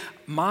say,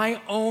 my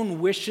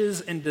own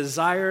wishes and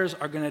desires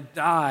are going to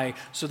die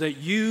so that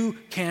you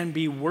can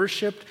be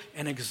worshiped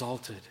and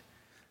exalted.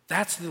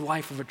 That's the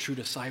life of a true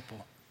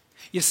disciple.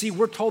 You see,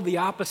 we're told the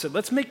opposite.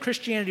 Let's make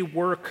Christianity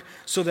work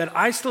so that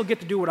I still get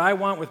to do what I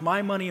want with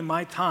my money and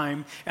my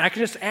time, and I can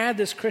just add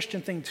this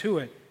Christian thing to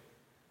it.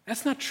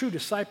 That's not true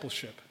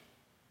discipleship.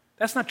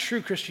 That's not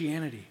true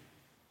Christianity.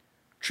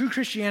 True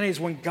Christianity is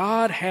when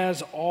God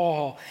has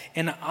all,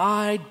 and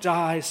I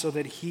die so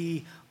that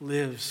he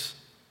lives.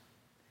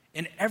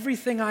 And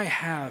everything I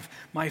have,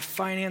 my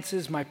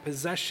finances, my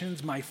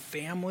possessions, my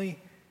family,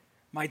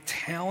 my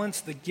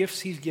talents, the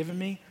gifts he's given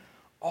me,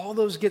 all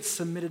those get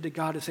submitted to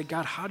God to say,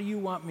 God, how do you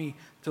want me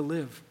to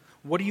live?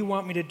 What do you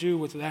want me to do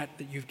with that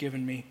you've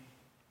given me?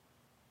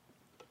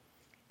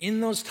 In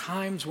those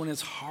times when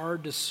it's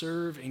hard to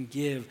serve and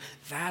give,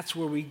 that's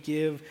where we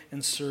give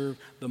and serve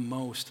the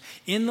most.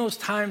 In those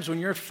times when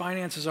your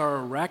finances are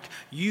a wreck,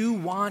 you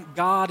want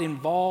God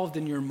involved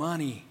in your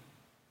money.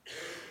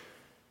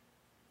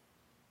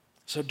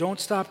 So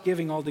don't stop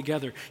giving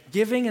altogether.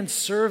 Giving and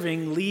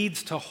serving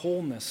leads to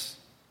wholeness.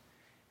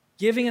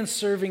 Giving and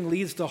serving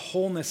leads to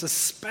wholeness,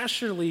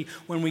 especially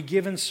when we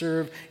give and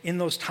serve in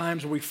those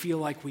times where we feel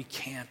like we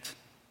can't.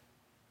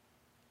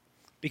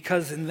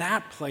 Because in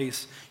that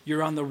place,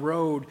 you're on the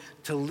road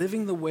to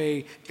living the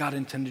way God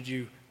intended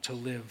you to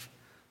live.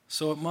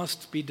 So it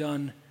must be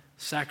done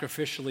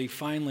sacrificially.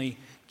 Finally,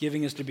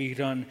 giving is to be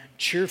done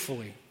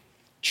cheerfully.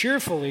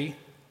 Cheerfully?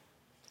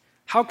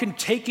 How can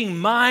taking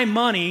my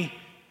money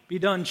be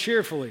done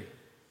cheerfully?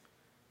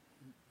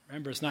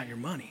 Remember, it's not your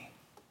money.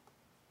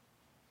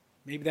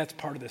 Maybe that's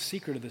part of the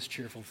secret of this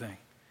cheerful thing.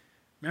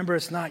 Remember,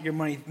 it's not your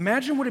money.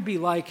 Imagine what it'd be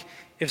like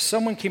if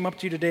someone came up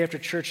to you today after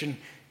church and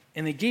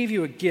they gave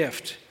you a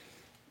gift,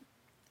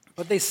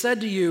 but they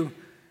said to you,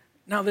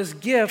 now this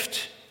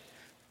gift,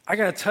 I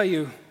got to tell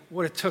you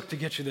what it took to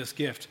get you this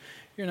gift.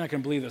 You're not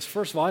going to believe this.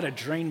 First of all, I had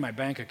to drain my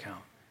bank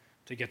account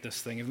to get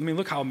this thing. I mean,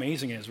 look how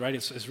amazing it is, right?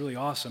 It's really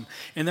awesome.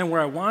 And then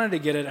where I wanted to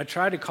get it, I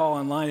tried to call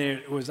online, and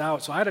it was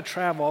out. So I had to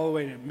travel all the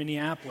way to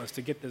Minneapolis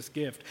to get this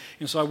gift.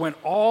 And so I went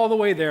all the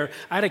way there.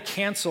 I had to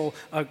cancel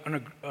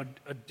a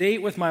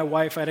date with my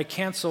wife. I had to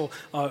cancel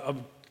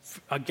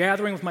a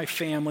gathering with my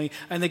family,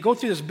 and they go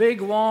through this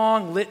big,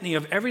 long litany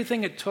of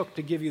everything it took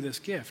to give you this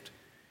gift.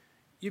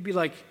 You'd be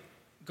like,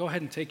 go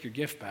ahead and take your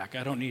gift back.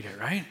 I don't need it,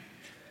 right?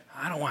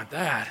 I don't want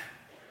that.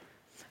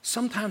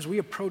 Sometimes we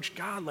approach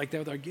God like that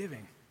with our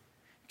giving.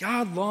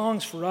 God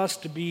longs for us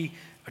to be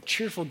a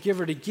cheerful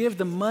giver, to give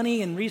the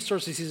money and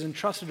resources he's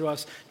entrusted to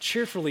us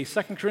cheerfully.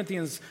 2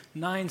 Corinthians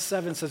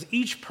 9:7 says,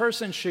 each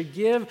person should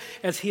give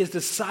as he has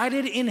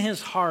decided in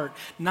his heart,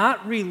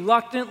 not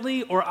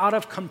reluctantly or out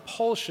of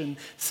compulsion,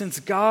 since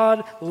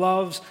God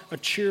loves a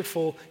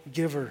cheerful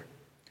giver.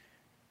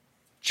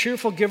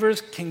 Cheerful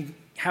givers can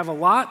have a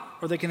lot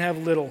or they can have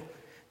little.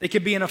 They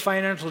could be in a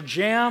financial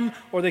jam,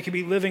 or they could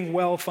be living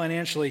well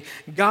financially.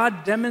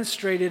 God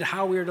demonstrated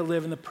how we are to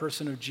live in the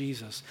person of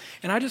Jesus.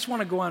 And I just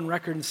want to go on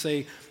record and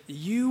say,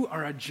 you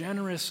are a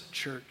generous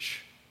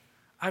church.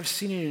 I've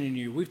seen it in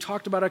you. We've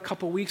talked about it a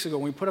couple weeks ago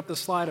when we put up the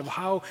slide of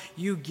how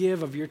you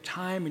give of your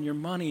time and your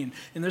money.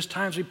 And there's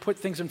times we put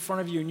things in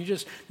front of you and you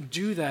just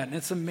do that, and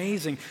it's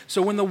amazing.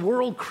 So when the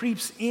world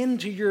creeps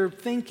into your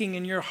thinking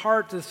and your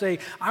heart to say,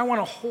 I want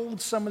to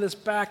hold some of this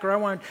back,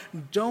 or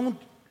don't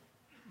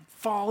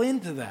fall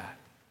into that.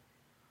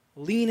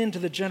 Lean into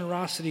the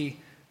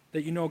generosity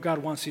that you know God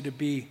wants you to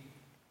be.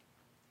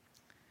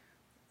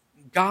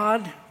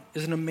 God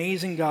is an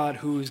amazing God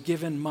who has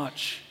given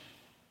much.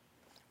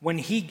 When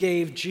he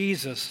gave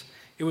Jesus,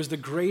 it was the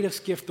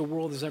greatest gift the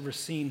world has ever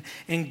seen.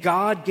 And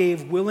God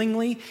gave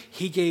willingly,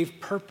 he gave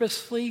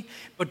purposefully.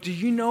 But do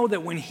you know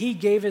that when he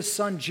gave his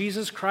son,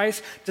 Jesus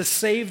Christ, to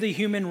save the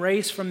human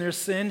race from their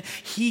sin,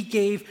 he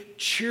gave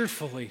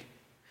cheerfully.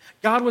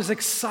 God was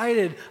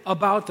excited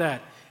about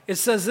that. It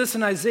says this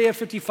in Isaiah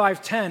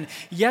 55:10,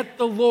 yet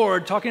the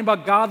Lord, talking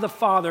about God the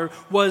Father,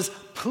 was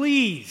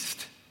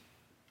pleased.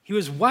 He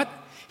was what?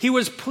 He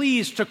was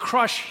pleased to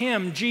crush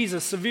him,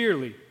 Jesus,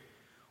 severely.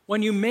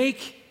 When you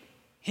make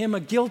him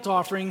a guilt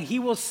offering, he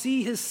will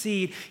see his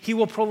seed, he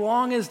will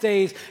prolong his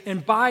days,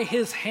 and by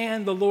his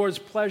hand the Lord's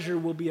pleasure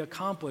will be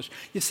accomplished.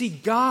 You see,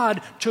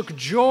 God took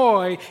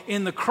joy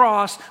in the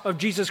cross of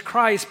Jesus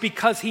Christ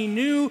because he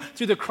knew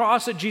through the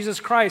cross of Jesus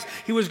Christ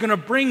he was going to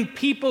bring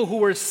people who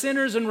were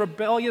sinners and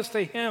rebellious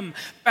to him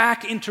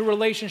back into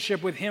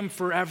relationship with him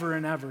forever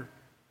and ever.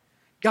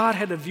 God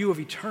had a view of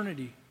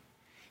eternity.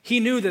 He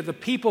knew that the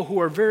people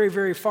who are very,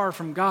 very far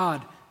from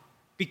God,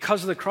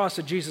 because of the cross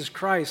of Jesus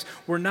Christ,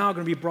 we're now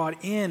going to be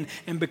brought in.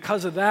 And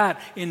because of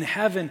that, in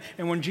heaven,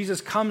 and when Jesus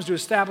comes to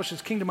establish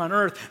his kingdom on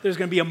earth, there's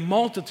going to be a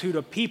multitude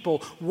of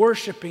people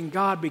worshiping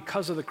God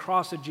because of the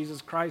cross of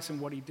Jesus Christ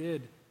and what he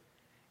did.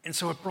 And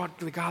so it brought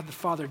God the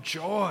Father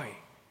joy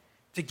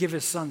to give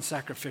his son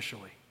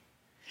sacrificially.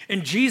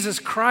 And Jesus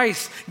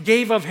Christ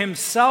gave of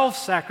himself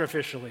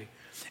sacrificially.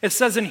 It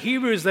says in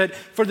Hebrews that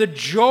for the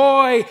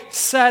joy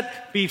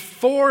set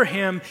before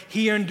him,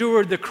 he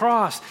endured the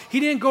cross. He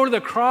didn't go to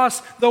the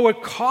cross, though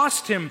it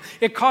cost him.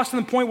 It cost him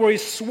the point where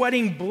he's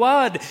sweating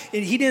blood.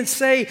 And he didn't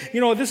say,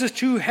 this is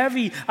too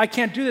heavy, I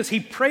can't do this. He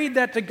prayed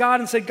that to God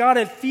and said, God,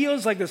 it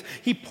feels like this.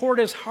 He poured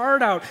his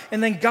heart out.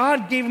 And then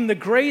God gave him the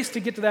grace to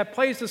get to that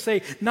place to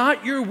say,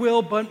 not your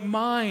will, but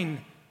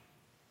mine.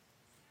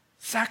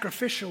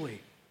 Sacrificially,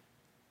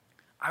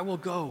 I will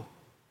go.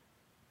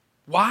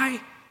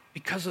 Why?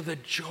 Because of the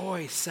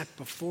joy set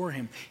before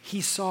him.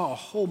 He saw a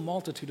whole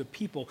multitude of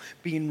people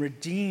being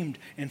redeemed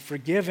and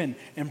forgiven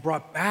and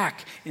brought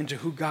back into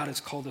who God has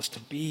called us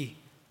to be.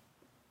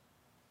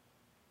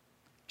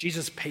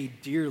 Jesus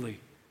paid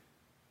dearly,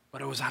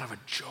 but it was out of a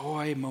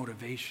joy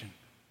motivation.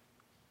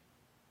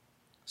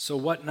 So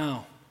what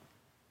now?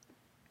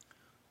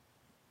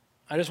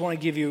 I just want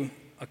to give you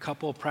a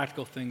couple of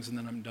practical things and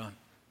then I'm done.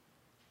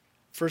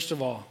 First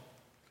of all,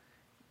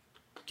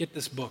 get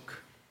this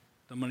book,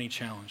 The Money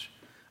Challenge.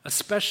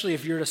 Especially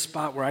if you're at a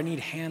spot where I need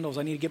handles,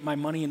 I need to get my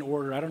money in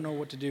order, I don't know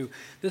what to do.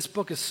 This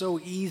book is so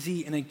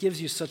easy and it gives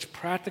you such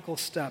practical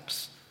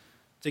steps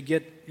to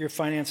get your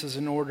finances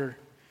in order.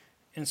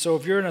 And so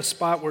if you're in a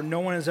spot where no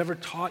one has ever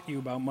taught you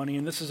about money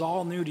and this is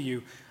all new to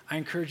you, I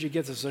encourage you to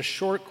get this. It's a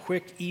short,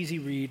 quick, easy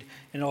read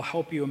and it'll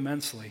help you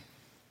immensely.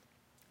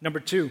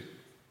 Number 2,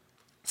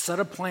 set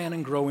a plan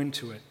and grow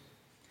into it.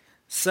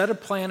 Set a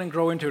plan and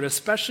grow into it,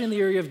 especially in the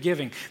area of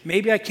giving.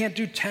 Maybe I can't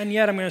do 10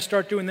 yet, I'm going to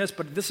start doing this,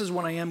 but this is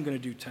when I am going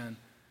to do 10.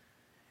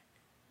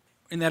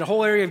 In that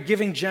whole area of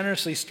giving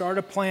generously, start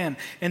a plan.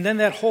 And then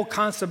that whole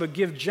concept of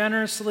give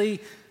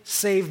generously,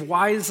 save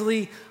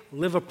wisely,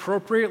 live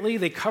appropriately,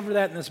 they cover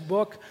that in this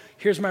book.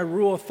 Here's my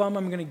rule of thumb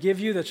I'm going to give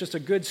you. That's just a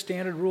good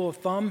standard rule of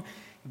thumb.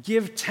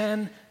 Give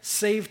 10,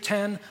 save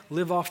 10,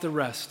 live off the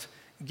rest.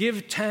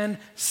 Give 10,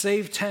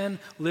 save 10,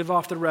 live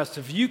off the rest.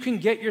 If you can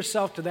get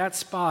yourself to that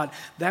spot,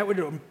 that would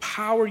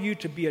empower you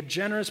to be a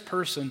generous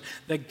person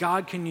that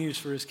God can use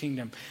for his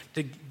kingdom.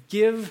 To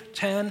give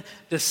 10,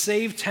 to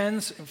save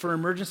 10s for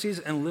emergencies,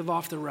 and live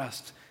off the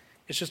rest.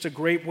 It's just a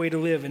great way to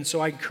live. And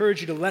so I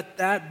encourage you to let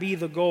that be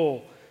the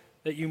goal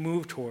that you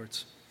move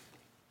towards.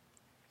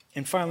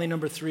 And finally,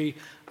 number 3,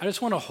 I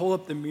just want to hold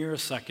up the mirror a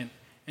second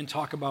and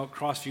talk about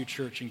Crossview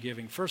Church and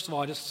giving. First of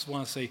all, I just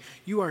want to say,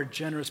 you are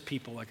generous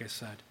people, like I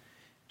said.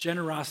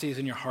 Generosity is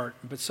in your heart.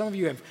 But some of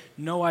you have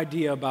no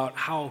idea about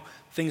how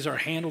things are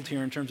handled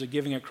here in terms of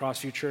giving at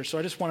Crossview Church. So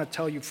I just want to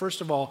tell you,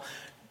 first of all,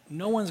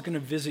 no one's going to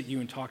visit you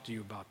and talk to you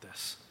about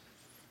this.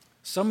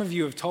 Some of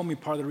you have told me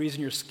part of the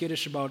reason you're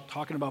skittish about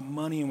talking about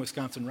money in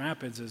Wisconsin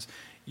Rapids is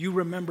you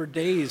remember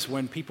days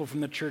when people from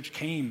the church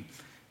came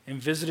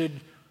and visited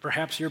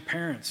perhaps your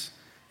parents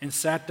and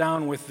sat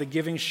down with the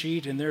giving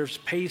sheet and their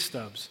pay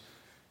stubs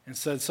and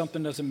said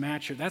something doesn't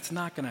match here. That's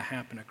not going to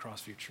happen at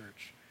Crossview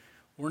Church.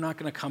 We're not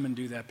going to come and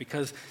do that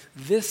because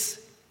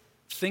this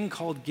thing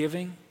called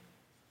giving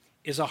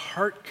is a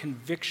heart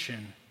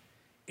conviction.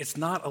 It's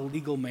not a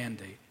legal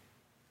mandate.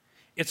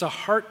 It's a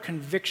heart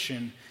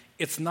conviction.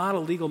 It's not a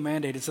legal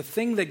mandate. It's a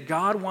thing that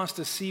God wants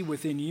to see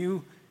within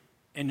you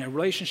and a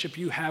relationship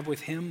you have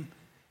with him.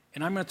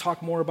 And I'm going to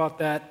talk more about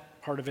that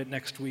part of it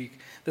next week.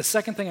 The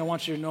second thing I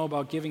want you to know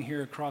about giving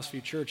here at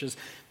Crossview Church is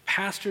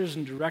pastors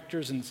and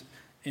directors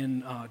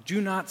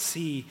do not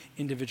see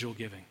individual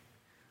giving.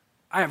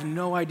 I have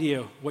no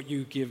idea what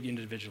you give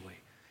individually.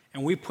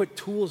 And we put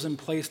tools in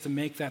place to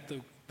make that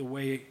the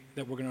way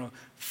that we're going to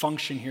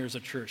function here as a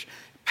church.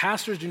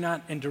 Pastors do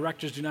not and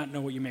directors do not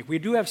know what you make. We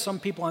do have some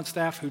people on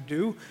staff who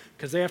do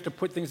because they have to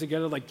put things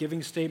together like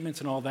giving statements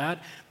and all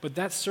that. But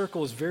that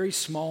circle is very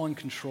small and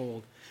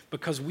controlled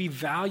because we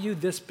value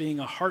this being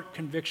a heart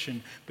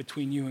conviction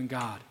between you and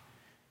God.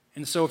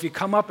 And so if you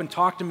come up and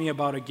talk to me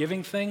about a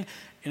giving thing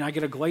and I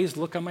get a glazed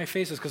look on my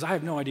face, it's because I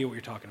have no idea what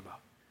you're talking about.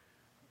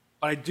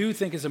 But I do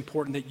think it's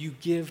important that you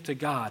give to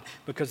God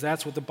because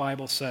that's what the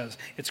Bible says.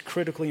 It's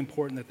critically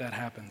important that that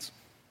happens.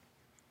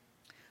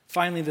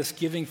 Finally, this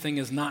giving thing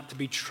is not to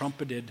be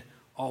trumpeted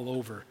all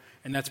over,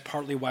 and that's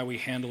partly why we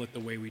handle it the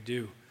way we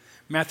do.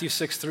 Matthew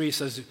 6:3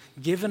 says,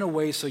 "Given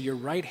away so your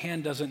right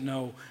hand doesn't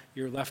know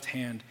your left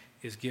hand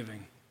is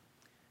giving."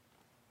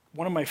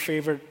 One of my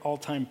favorite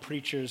all-time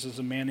preachers is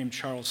a man named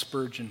Charles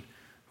Spurgeon,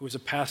 who was a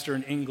pastor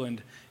in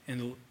England in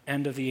the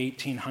end of the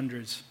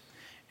 1800s.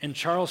 And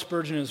Charles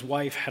Spurgeon and his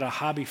wife had a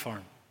hobby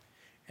farm.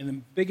 And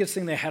the biggest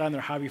thing they had on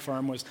their hobby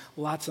farm was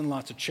lots and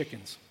lots of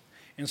chickens.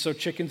 And so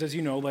chickens, as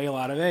you know, lay a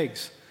lot of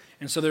eggs.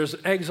 And so there's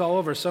eggs all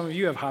over. Some of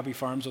you have hobby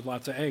farms with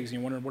lots of eggs, and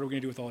you're wondering, what are we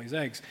going to do with all these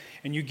eggs?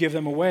 And you give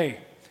them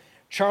away.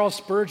 Charles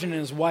Spurgeon and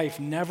his wife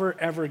never,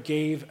 ever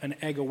gave an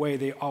egg away.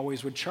 They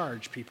always would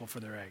charge people for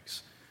their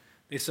eggs.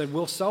 They said,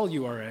 we'll sell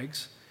you our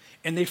eggs.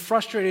 And they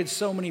frustrated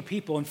so many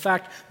people. In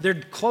fact, their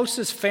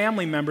closest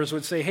family members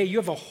would say, hey, you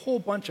have a whole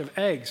bunch of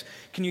eggs.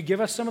 Can you give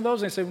us some of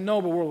those? And they say,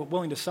 no, but we're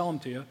willing to sell them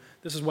to you.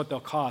 This is what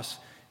they'll cost.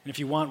 And if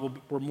you want,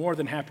 we're more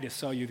than happy to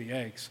sell you the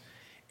eggs.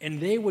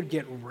 And they would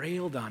get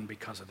railed on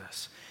because of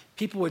this.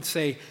 People would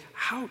say,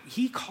 how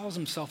he calls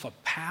himself a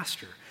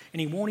pastor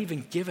and he won't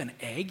even give an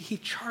egg? He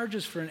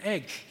charges for an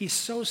egg. He's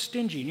so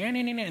stingy.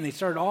 And they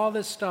started all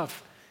this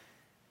stuff.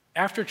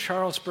 After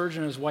Charles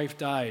Spurgeon and his wife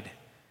died,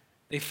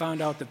 they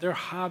found out that their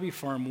hobby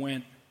farm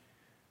went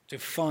to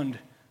fund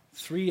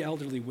 3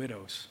 elderly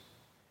widows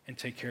and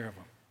take care of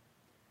them.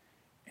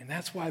 And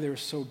that's why they were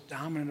so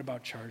dominant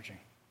about charging.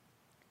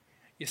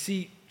 You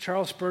see,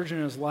 Charles Spurgeon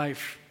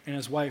and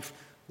his wife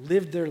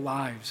lived their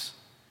lives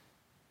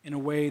in a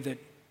way that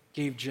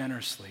gave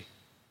generously,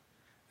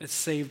 that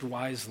saved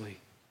wisely,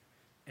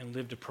 and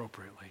lived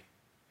appropriately.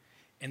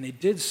 And they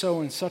did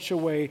so in such a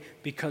way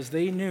because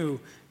they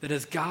knew that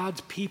as God's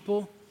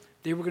people,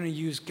 they were going to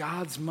use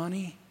God's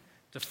money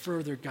to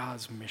further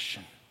God's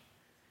mission.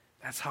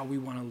 That's how we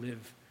want to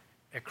live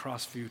at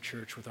Crossview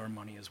Church with our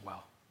money as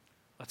well.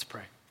 Let's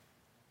pray.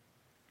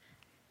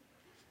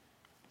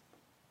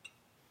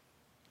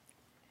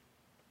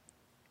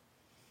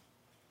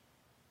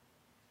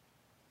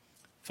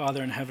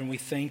 Father in heaven, we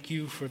thank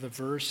you for the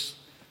verse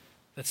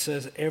that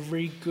says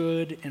every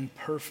good and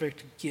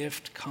perfect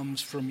gift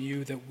comes from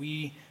you that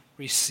we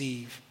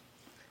receive.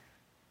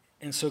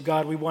 And so,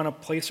 God, we want to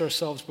place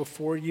ourselves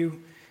before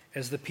you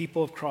as the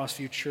people of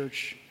Crossview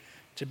Church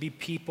to be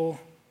people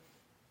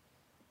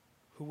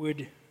who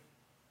would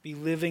be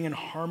living in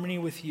harmony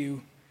with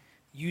you,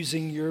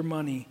 using your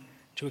money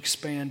to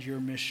expand your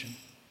mission.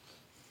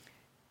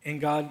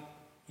 And God,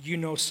 you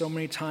know so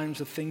many times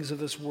the things of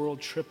this world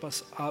trip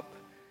us up.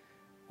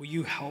 Will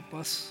you help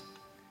us?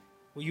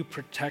 Will you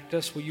protect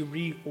us? Will you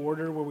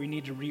reorder where we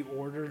need to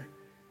reorder?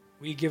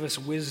 Will you give us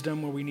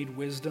wisdom where we need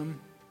wisdom?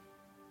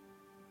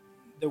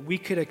 That we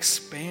could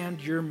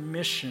expand your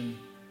mission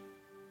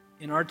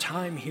in our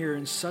time here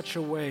in such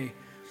a way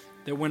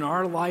that when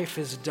our life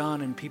is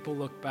done and people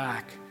look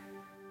back,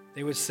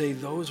 they would say,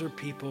 those are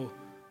people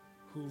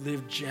who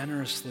live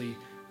generously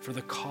for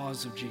the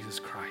cause of Jesus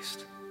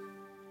Christ.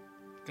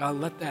 God,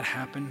 let that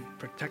happen.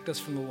 Protect us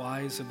from the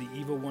lies of the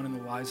evil one and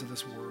the lies of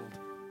this world.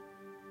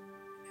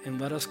 And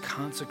let us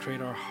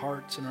consecrate our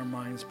hearts and our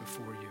minds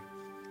before you.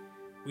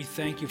 We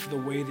thank you for the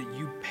way that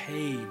you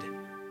paid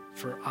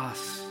for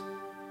us.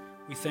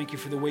 We thank you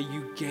for the way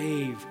you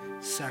gave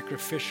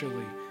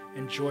sacrificially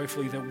and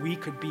joyfully that we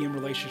could be in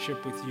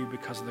relationship with you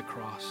because of the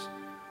cross.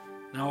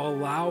 Now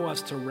allow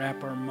us to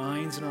wrap our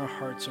minds and our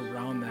hearts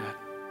around that,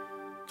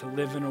 to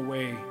live in a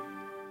way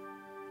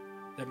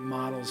that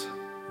models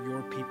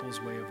your people's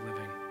way of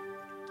living.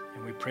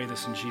 And we pray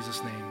this in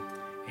Jesus' name,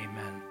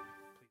 amen.